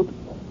done with it.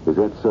 Is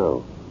that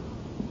so?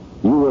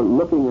 You were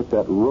looking at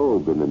that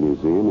robe in the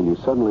museum and you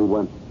suddenly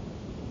went,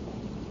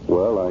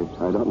 well,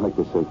 I don't like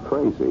to say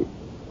crazy.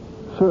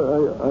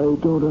 Sir, I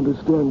don't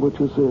understand what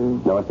you're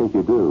saying. No, I think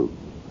you do.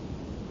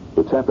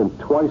 It's happened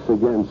twice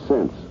again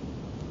since.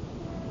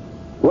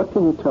 What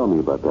can you tell me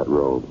about that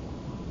robe?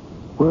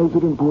 Why is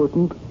it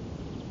important?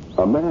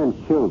 A man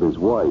killed his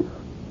wife.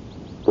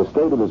 The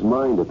state of his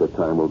mind at the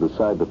time will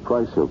decide the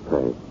price he'll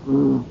pay.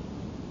 I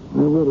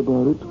read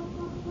about it.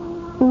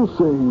 They'll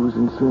say he was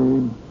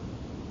insane.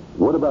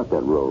 What about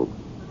that robe?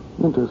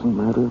 It doesn't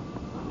matter.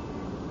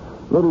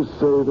 Let us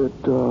say that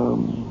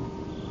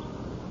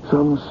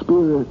some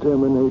spirit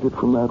emanated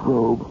from that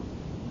robe,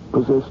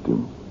 possessed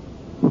him.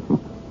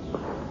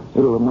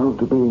 It'll amount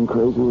to being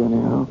crazy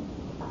anyhow.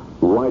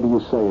 Why do you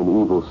say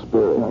an evil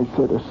spirit? I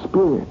said a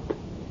spirit.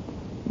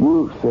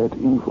 You said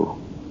evil.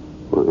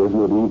 Well, isn't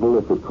it evil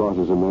if it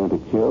causes a man to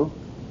kill?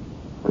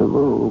 The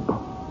robe.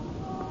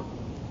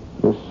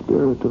 The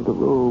spirit of the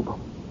robe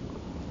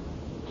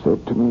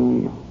said to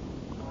me,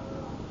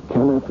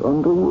 Kenneth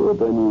Underwood.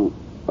 Then you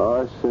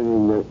are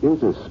saying there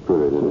is a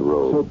spirit in the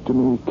robe. Said to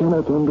me,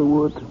 Kenneth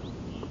Underwood,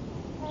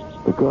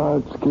 the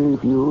gods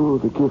gave you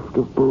the gift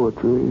of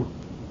poetry.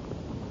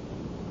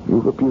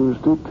 You've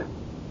abused it,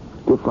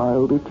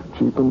 defiled it,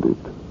 cheapened it.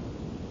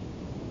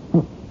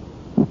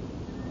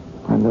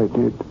 And I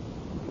did.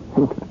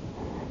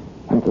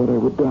 I thought I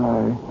would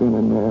die then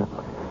and there.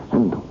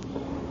 And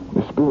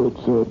the spirit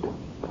said,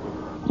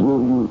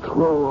 will you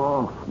throw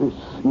off this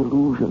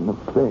illusion of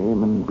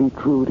fame and be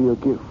true to your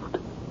gift?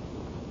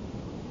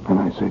 And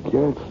I said,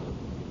 yes.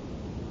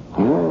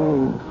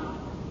 Yes.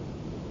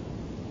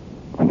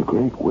 And a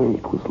great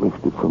weight was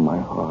lifted from my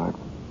heart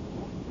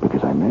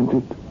because I meant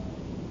it.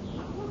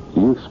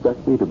 Do you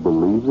expect me to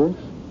believe this?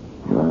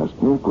 You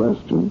asked me a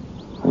question.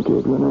 I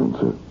gave you an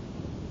answer.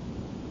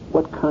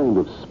 What kind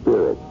of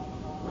spirit?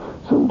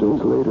 Some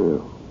days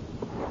later,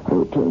 I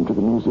returned to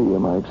the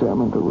museum. I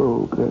examined the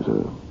robe. There's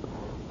a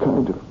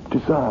kind of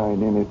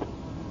design in it.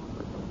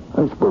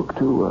 I spoke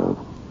to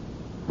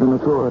an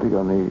authority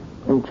on the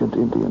ancient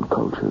Indian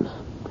cultures.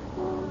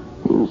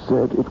 He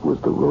said it was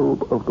the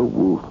robe of the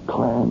Wolf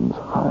Clan's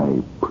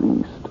high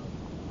priest.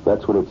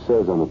 That's what it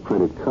says on the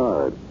printed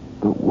card.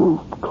 The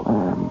Wolf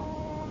Clan.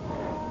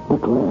 The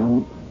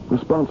clan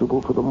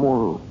responsible for the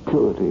moral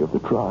purity of the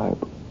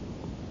tribe.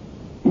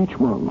 Each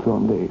month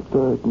on the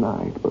third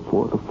night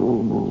before the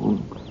full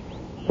moon,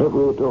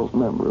 every adult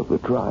member of the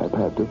tribe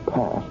had to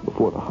pass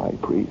before the high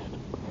priest.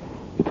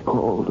 It's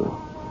called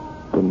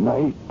the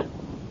Night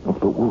of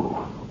the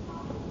Wolf.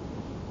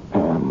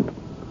 And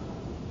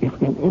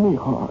if in any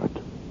heart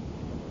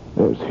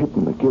there's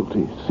hidden a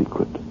guilty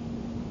secret,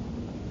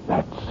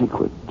 that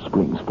secret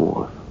springs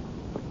forth.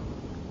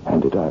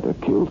 And it either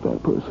kills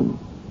that person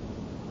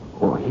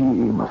or he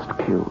must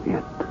kill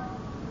it.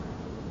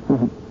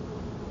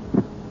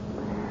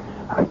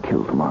 I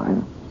killed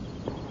mine.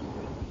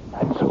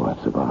 And so I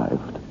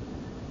survived.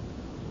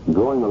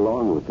 Going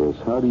along with this,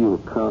 how do you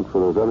account for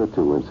those other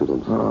two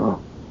incidents?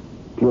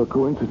 Pure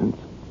coincidence.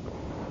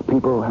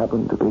 People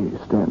happened to be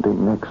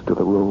standing next to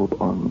the robe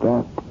on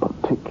that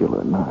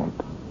particular night.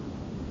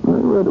 I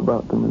read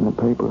about them in the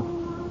paper.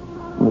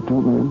 The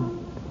two men,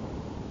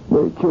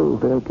 they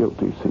killed their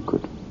guilty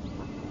secret.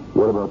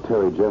 What about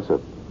Terry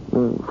Jessup?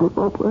 The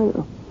football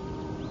player.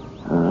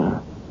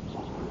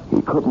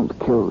 He couldn't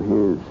kill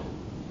his.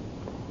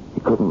 He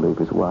couldn't leave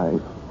his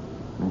wife.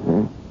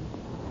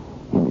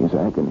 In his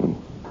agony,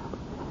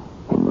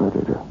 he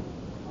murdered her.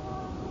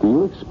 Do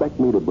you expect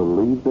me to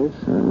believe this?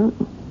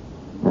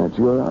 That's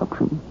your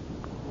option.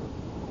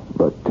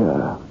 But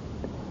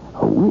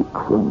a week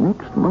from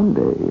next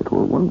Monday, it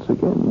will once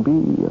again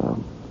be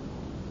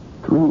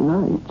 3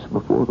 nights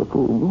before the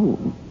full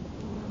moon.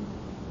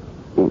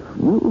 If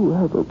you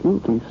have a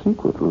guilty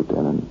secret,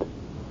 Lieutenant,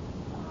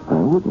 I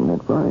wouldn't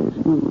advise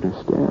you to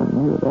stand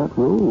near that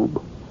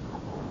robe.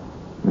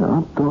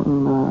 Not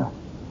on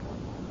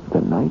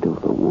the night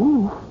of the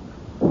wolf.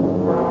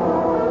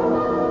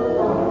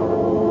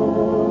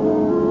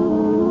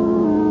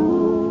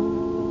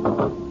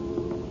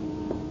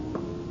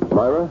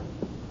 Myra?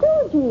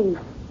 Georgie,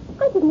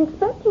 I didn't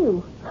expect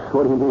you.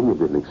 What do you mean you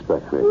didn't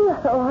expect me? Oh,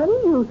 honey,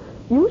 you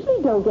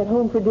usually don't get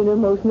home for dinner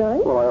most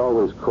nights. Well, I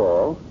always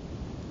call.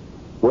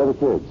 Where are the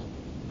kids?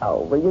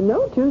 Oh, well, you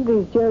know,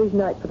 Tuesday's Jerry's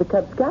night for the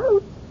Cub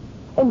Scouts.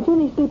 And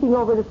Ginny's sleeping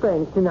over at a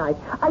friend's tonight.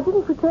 I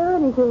didn't prepare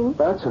anything.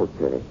 That's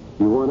okay.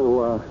 You want to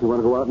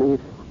go out and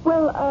eat?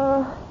 Well,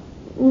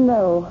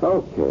 no.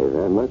 Okay,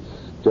 then let's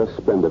just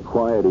spend a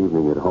quiet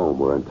evening at home.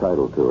 We're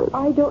entitled to it.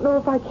 I don't know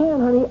if I can,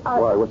 honey.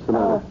 Why? What's the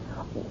matter?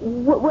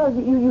 Well,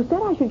 you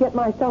said I should get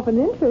myself an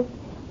interest.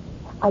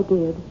 I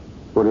did.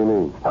 What do you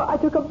mean? I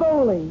took a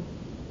bowling.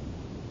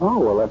 Oh,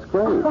 well, that's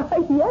great.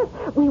 Yes,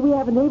 we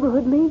have a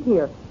neighborhood league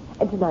here,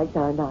 and tonight's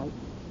our night.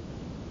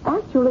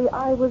 Actually,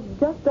 I was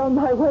just on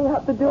my way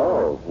out the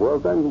door. Oh, well,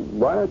 then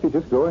why don't you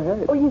just go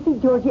ahead? Oh, you see,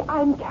 Georgie,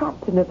 I'm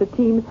captain of the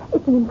team.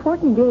 It's an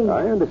important game.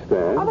 I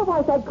understand.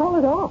 Otherwise, I'd call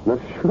it off. No,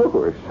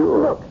 sure.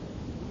 Look,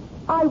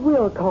 I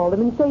will call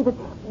them and say that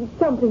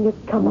something has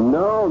come up.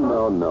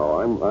 No.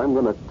 I'm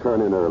going to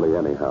turn in early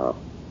anyhow.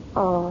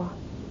 Oh,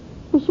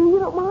 you sure you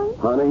don't mind?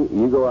 Honey,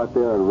 you go out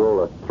there and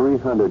roll a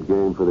 300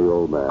 game for the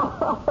old man.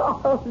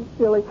 Oh,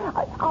 silly.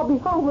 I'll be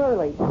home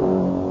early.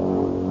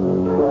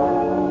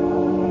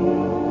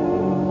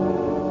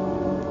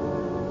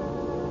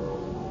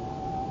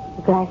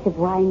 A glass of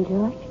wine,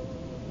 George?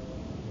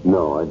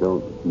 No, I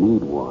don't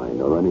need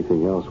wine or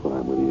anything else when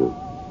I'm with you.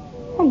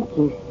 Thank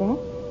you, sir.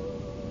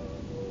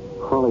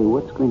 Holly,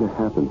 what's going to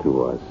happen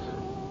to us?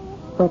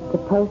 What's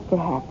supposed to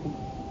happen?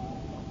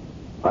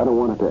 I don't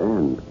want it to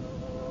end.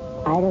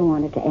 I don't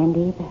want it to end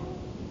either.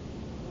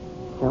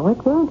 So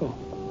it won't end.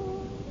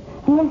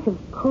 Unless, of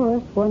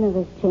course, one of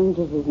us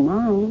changes his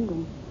mind,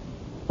 and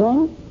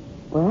then,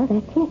 well,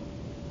 that's it.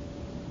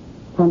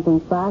 Something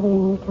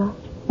bothering you, George?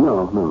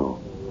 No.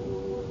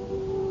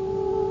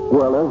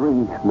 Well, every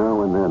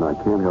now and then I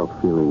can't help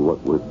feeling what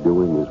we're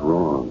doing is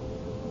wrong.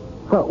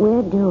 What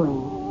we're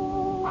doing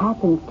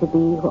happens to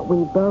be what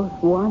we both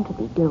want to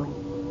be doing.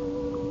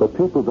 But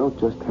people don't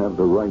just have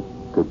the right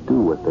to do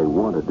what they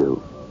want to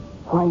do.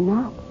 Why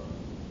not?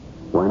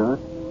 Why not?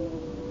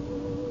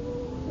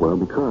 Well,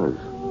 because.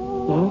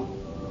 Yes?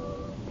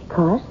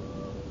 Because?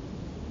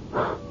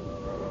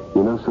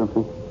 You know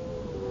something?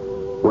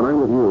 When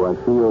I'm with you, I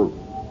feel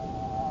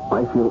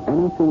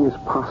anything is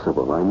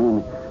possible. I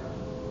mean,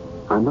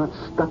 I'm not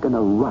stuck in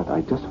a rut.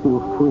 I just feel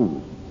free.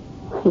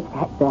 Is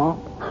that bad?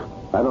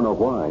 I don't know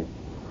why.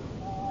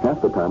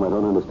 Half the time I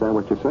don't understand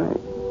what you're saying.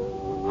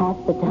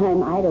 Half the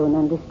time I don't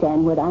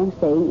understand what I'm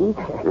saying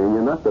either. And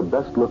you're not the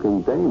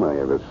best-looking dame I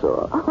ever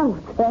saw. Oh,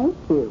 thank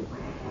you.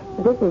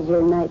 This is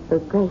your night for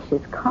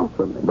gracious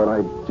compliments. But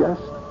I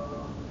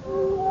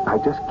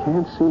just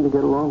can't seem to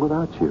get along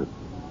without you.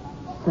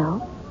 So?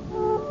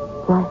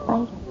 Why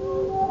fight it?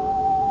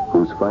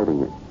 Who's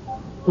fighting it?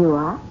 You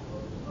are.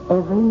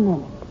 Every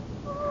minute.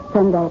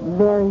 From that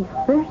very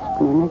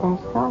first minute I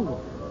saw you.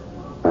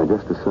 I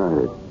just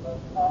decided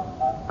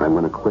I'm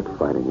going to quit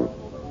fighting it.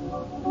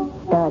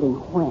 Starting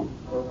when?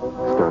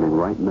 Starting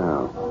right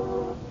now.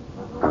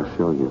 I'll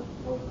show you.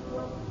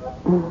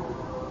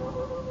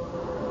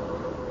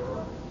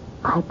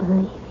 I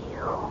believe you.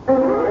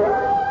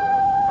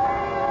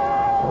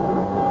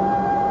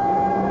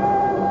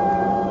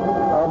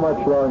 How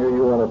much longer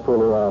you want to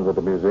fool around with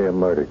the museum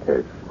murder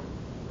case?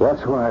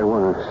 That's why I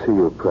want to see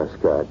you,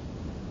 Prescott.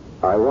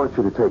 I want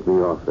you to take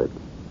me off it.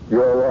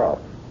 You're off.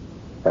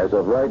 As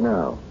of right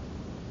now.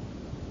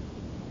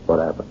 What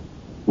happened?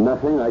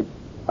 Nothing. I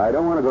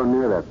don't want to go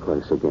near that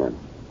place again.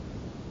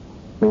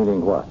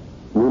 Meaning what?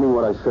 Meaning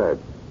what I said.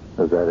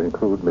 Does that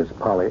include Miss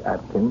Polly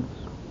Atkins?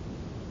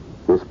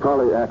 Miss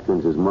Polly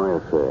Atkins is my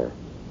affair.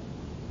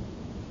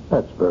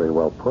 That's very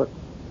well put.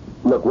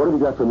 Look, what have you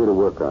got for me to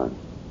work on?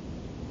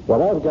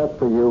 What I've got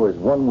for you is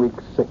 1 week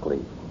sick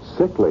leave.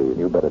 Sick leave?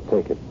 You better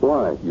take it.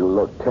 Why? You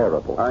look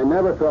terrible. I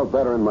never felt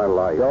better in my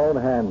life. Don't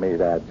hand me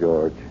that,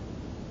 George.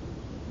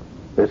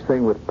 This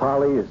thing with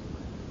Polly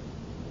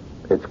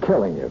it's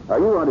killing you. Are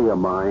you out of your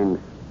mind?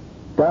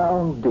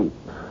 Down deep.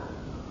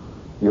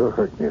 You're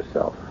hurting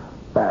yourself.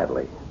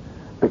 Badly.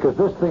 Because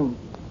this thing,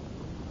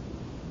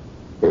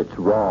 it's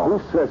wrong.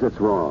 Who says it's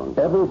wrong?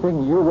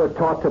 Everything you were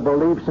taught to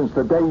believe since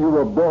the day you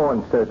were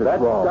born says it's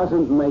wrong. That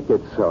doesn't make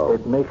it so.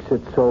 It makes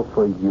it so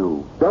for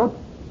you. Don't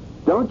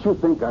you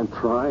think I'm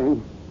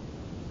trying?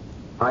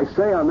 I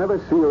say I'll never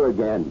see her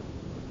again.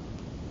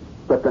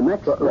 But the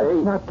next day...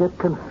 Let's not get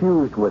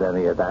confused with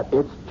any of that.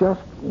 It's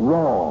just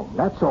wrong.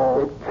 That's all.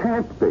 It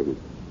can't be.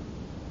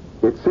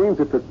 It seems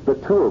that the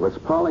two of us,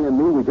 Polly and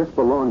me, we just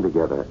belong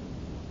together.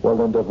 Well,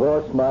 then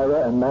divorce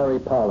Myra and marry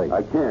Polly.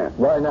 I can't.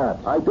 Why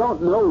not? I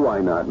don't know why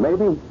not.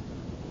 Maybe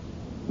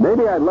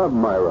I love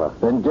Myra.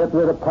 Then get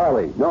rid of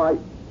Polly. No,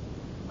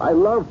 I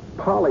love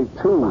Polly,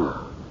 too.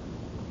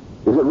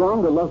 Is it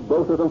wrong to love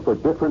both of them for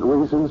different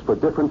reasons, for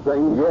different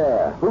things?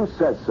 Yeah. Who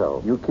says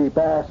so? You keep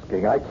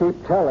asking. I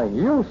keep telling.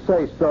 You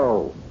say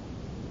so.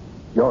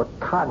 Your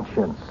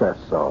conscience says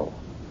so.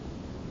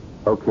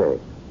 Okay.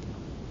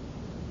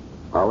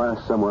 I'll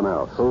ask someone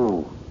else.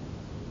 Who?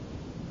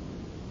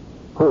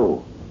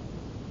 Who?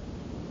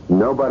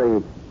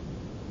 Nobody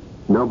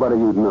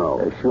you'd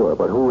know. Sure,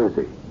 but who is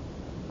he?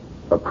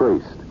 A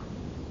priest.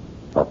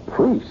 A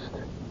priest?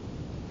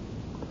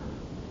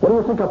 What do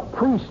you think a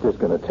priest is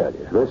going to tell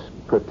you? This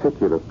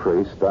particular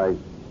priest, I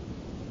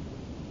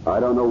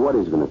don't know what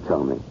he's going to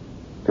tell me.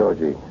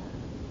 Georgie,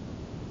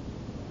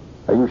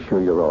 are you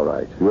sure you're all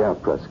right? Yeah,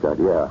 Prescott,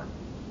 yeah.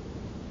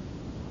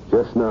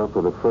 Just now,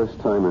 for the first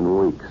time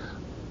in weeks,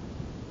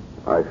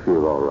 I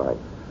feel all right.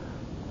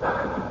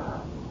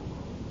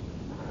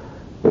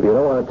 If you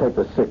don't want to take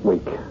the sick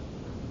week,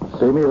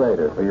 see me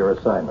later for your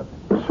assignment.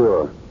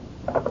 Sure.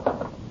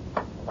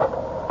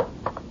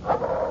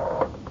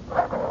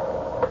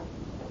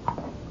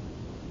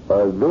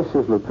 This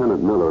is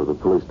Lieutenant Miller of the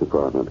police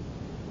department.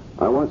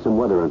 I want some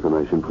weather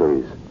information,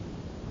 please.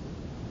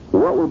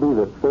 What will be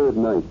the third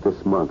night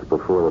this month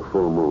before the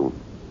full moon?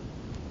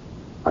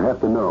 I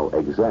have to know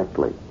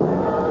exactly.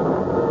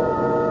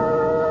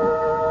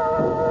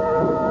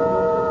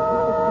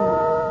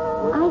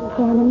 I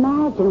can't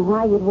imagine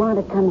why you'd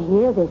want to come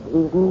here this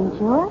evening,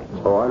 George.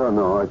 Oh, I don't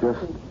know. I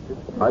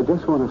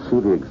just want to see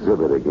the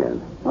exhibit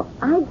again. Well,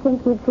 I'd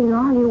think you'd seen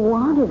all you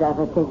wanted of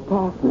it this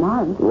past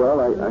month. Well,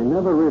 I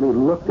never really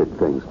looked at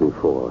things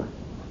before.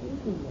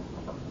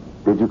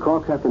 Did you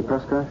call Captain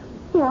Prescott?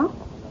 Yeah.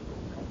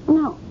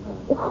 No.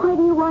 Why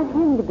do you want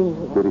him to be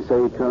here? Did he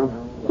say he'd come?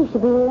 He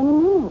should be here any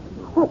minute.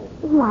 Well,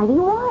 why do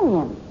you want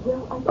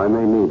him? I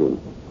may need him.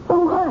 For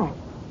what?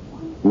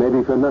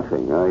 Maybe for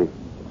nothing.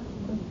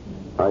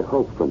 I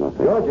hope for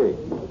nothing. Georgie!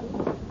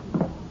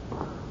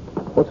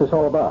 What's this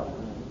all about?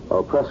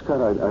 Oh,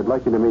 Prescott, I'd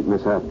like you to meet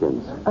Miss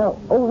Atkins. Oh,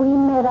 we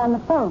met on the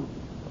phone.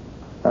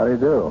 How do you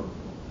do?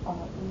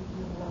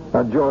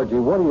 Now, Georgie,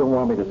 what do you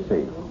want me to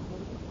see?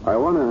 I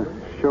want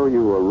to show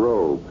you a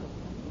robe.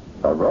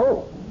 A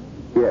robe?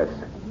 Yes.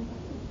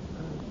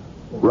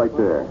 Right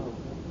there.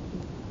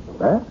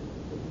 That?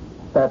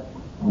 That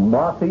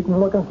moth-eaten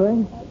looking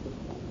thing?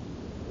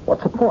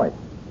 What's the point?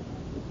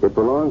 It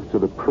belongs to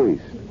the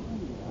priest.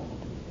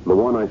 The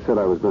one I said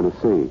I was going to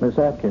see. Miss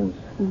Atkins,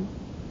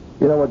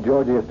 you know what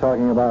Georgie is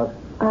talking about?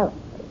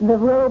 The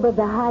robe of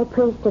the high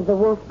priest of the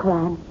Wolf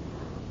Clan.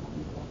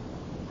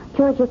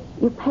 George,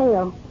 you're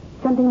pale.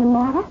 Something the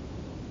matter?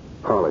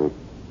 Polly,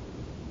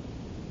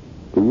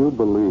 do you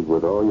believe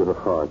with all your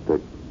heart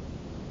that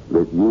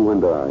you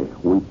and I,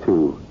 we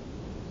two,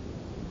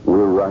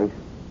 we're right?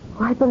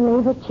 Oh, I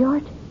believe it,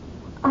 George.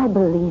 I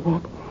believe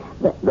it.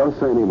 But don't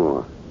say any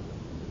more.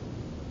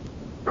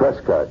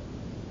 Prescott,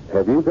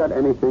 have you got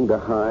anything to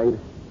hide?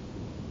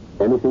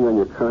 Anything on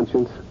your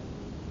conscience?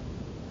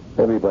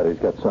 Everybody's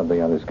got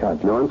something on his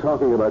conscience. No, I'm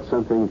talking about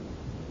something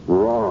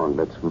wrong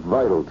that's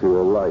vital to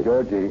your life.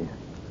 Georgie,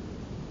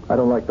 I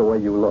don't like the way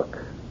you look.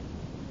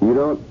 You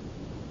don't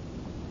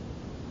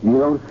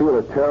feel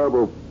a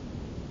terrible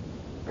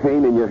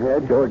pain in your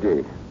head?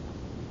 Georgie.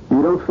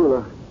 You don't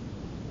feel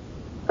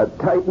a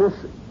tightness?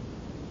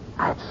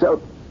 It's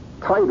so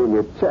tight in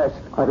your chest.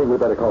 I think we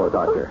better call a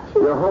doctor.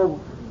 Your whole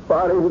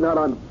body's not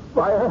on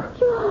fire?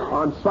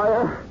 On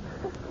fire?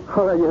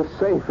 Oh, then you're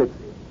safe.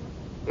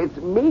 It's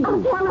me.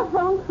 I'll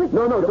telephone for...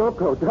 No, don't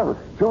go. Don't.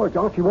 George,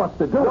 all she wants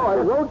to do... No,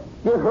 I won't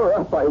give her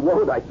up. I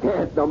won't. I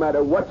can't, no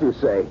matter what you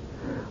say.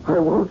 I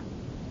won't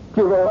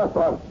give her up.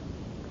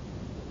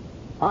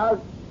 I'll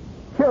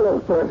kill her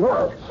first.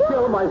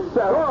 Kill myself.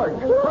 George,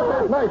 put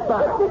that knife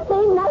back. It's the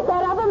same knife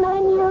that other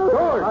man used.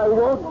 George, I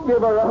won't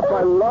give her up.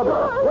 I love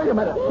her. Wait a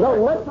minute. No,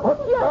 let's put...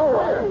 No,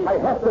 I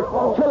have to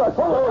kill us.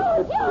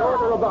 It's the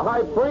order of the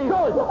high priest.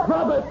 George,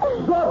 drop it.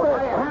 Drop it.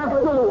 I have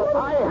to.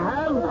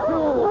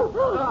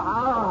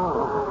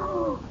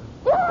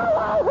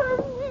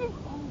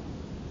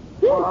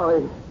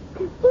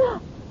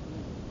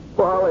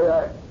 Polly,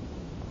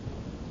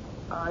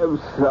 I'm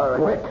sorry.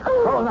 Quick,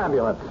 call an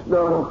ambulance.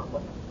 No,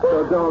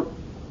 don't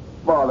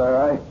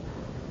bother.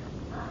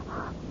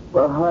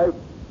 The high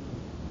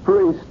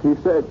priest, he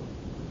said,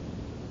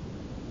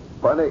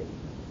 funny,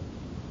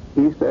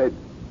 he said,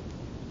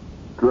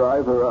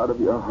 drive her out of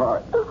your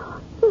heart,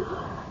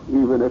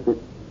 even if it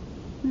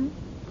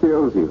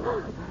kills you.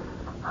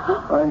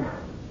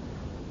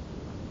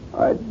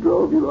 I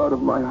drove you out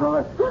of my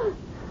heart,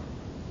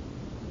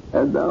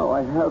 and now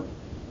I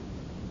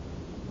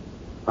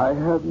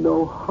have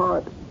no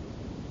heart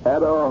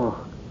at all.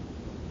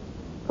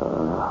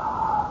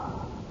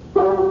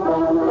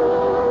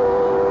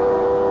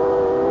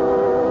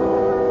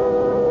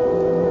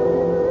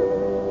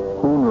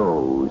 Who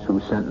knows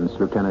who sentenced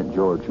Lieutenant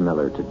George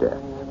Miller to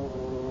death?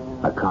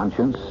 A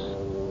conscience,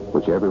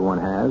 which everyone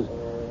has?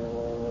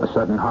 A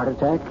sudden heart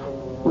attack,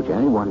 which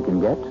anyone can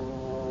get?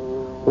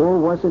 Or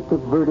was it the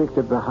verdict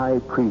of the high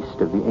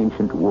priest of the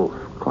ancient Wolf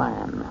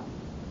Clan?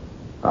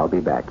 I'll be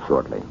back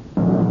shortly.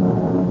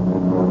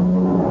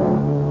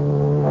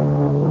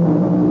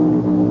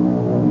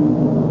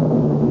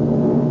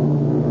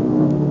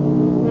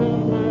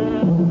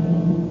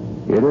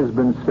 It has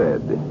been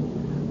said,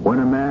 when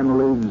a man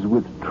lives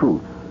with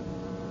truth,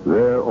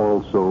 there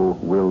also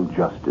will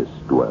justice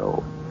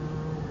dwell.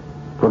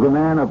 For the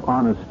man of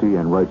honesty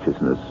and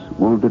righteousness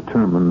will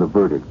determine the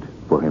verdict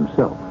for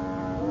himself.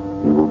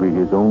 He will be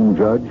his own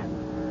judge,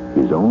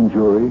 his own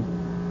jury,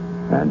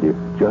 and if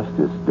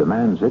justice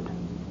demands it,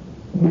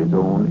 his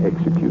own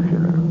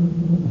executioner.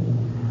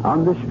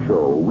 On this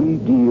show, we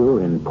deal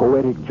in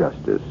poetic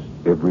justice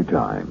every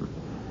time,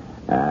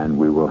 and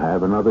we will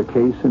have another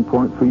case in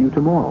point for you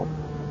tomorrow.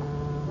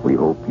 We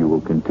hope you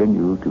will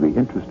continue to be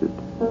interested.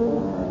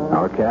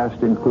 Our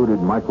cast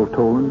included Michael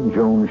Tolan,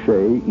 Joan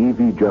Shea,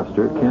 Evie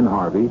Juster, Ken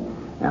Harvey,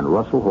 and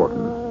Russell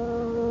Horton.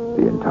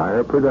 The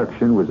entire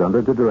production was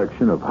under the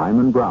direction of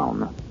Hyman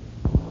Brown.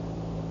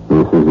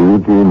 This is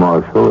E.G.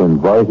 Marshall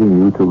inviting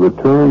you to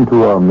return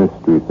to our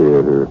Mystery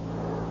Theater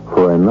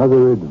for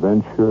another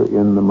adventure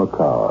in the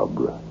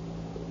macabre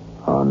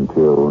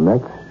Until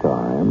next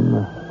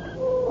time,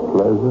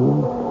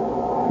 pleasant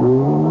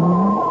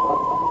dreams.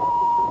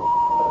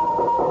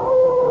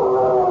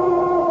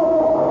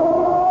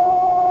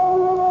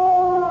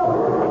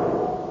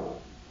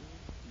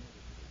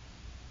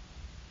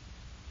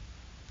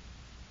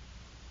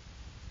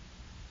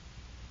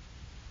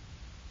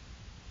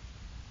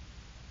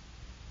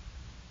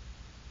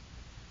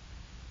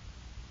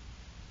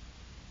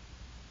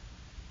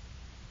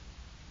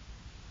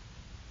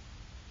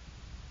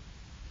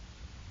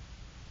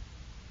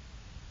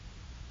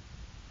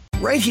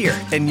 Right here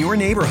in your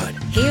neighborhood.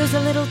 Here's a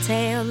little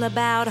tale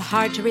about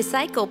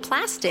hard-to-recycle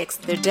plastics.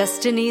 Their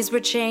destinies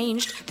were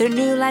changed. Their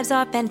new lives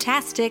are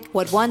fantastic.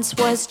 What once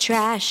was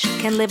trash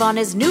can live on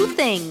as new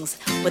things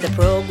with a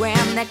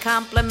program that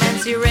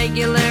complements your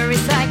regular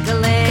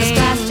recycling. 'Cause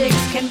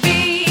plastics can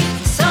be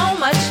so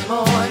much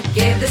more.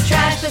 Give this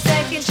trash the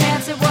second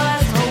chance it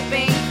was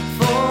hoping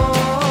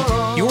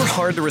for. Your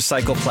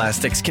hard-to-recycle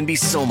plastics can be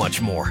so much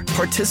more.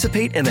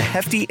 Participate in the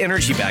Hefty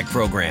Energy Bag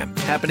program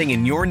happening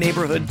in your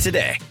neighborhood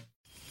today.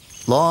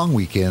 Long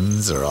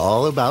weekends are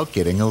all about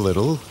getting a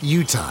little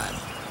you time.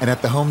 And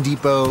at the Home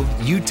Depot,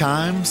 you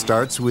time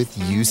starts with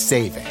you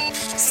saving.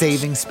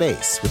 Saving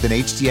space with an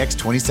HDX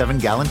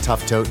 27-gallon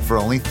Tough Tote for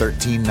only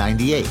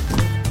 $13.98.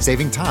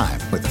 Saving time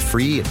with a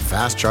free and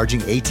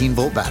fast-charging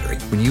 18-volt battery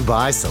when you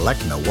buy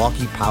select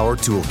Milwaukee Power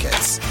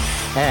Toolkits.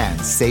 And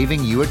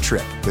saving you a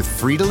trip with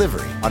free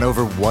delivery on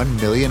over 1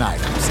 million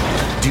items.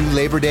 Do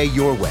Labor Day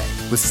your way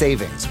with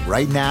savings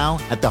right now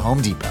at the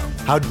Home Depot.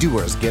 How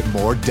doers get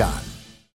more done.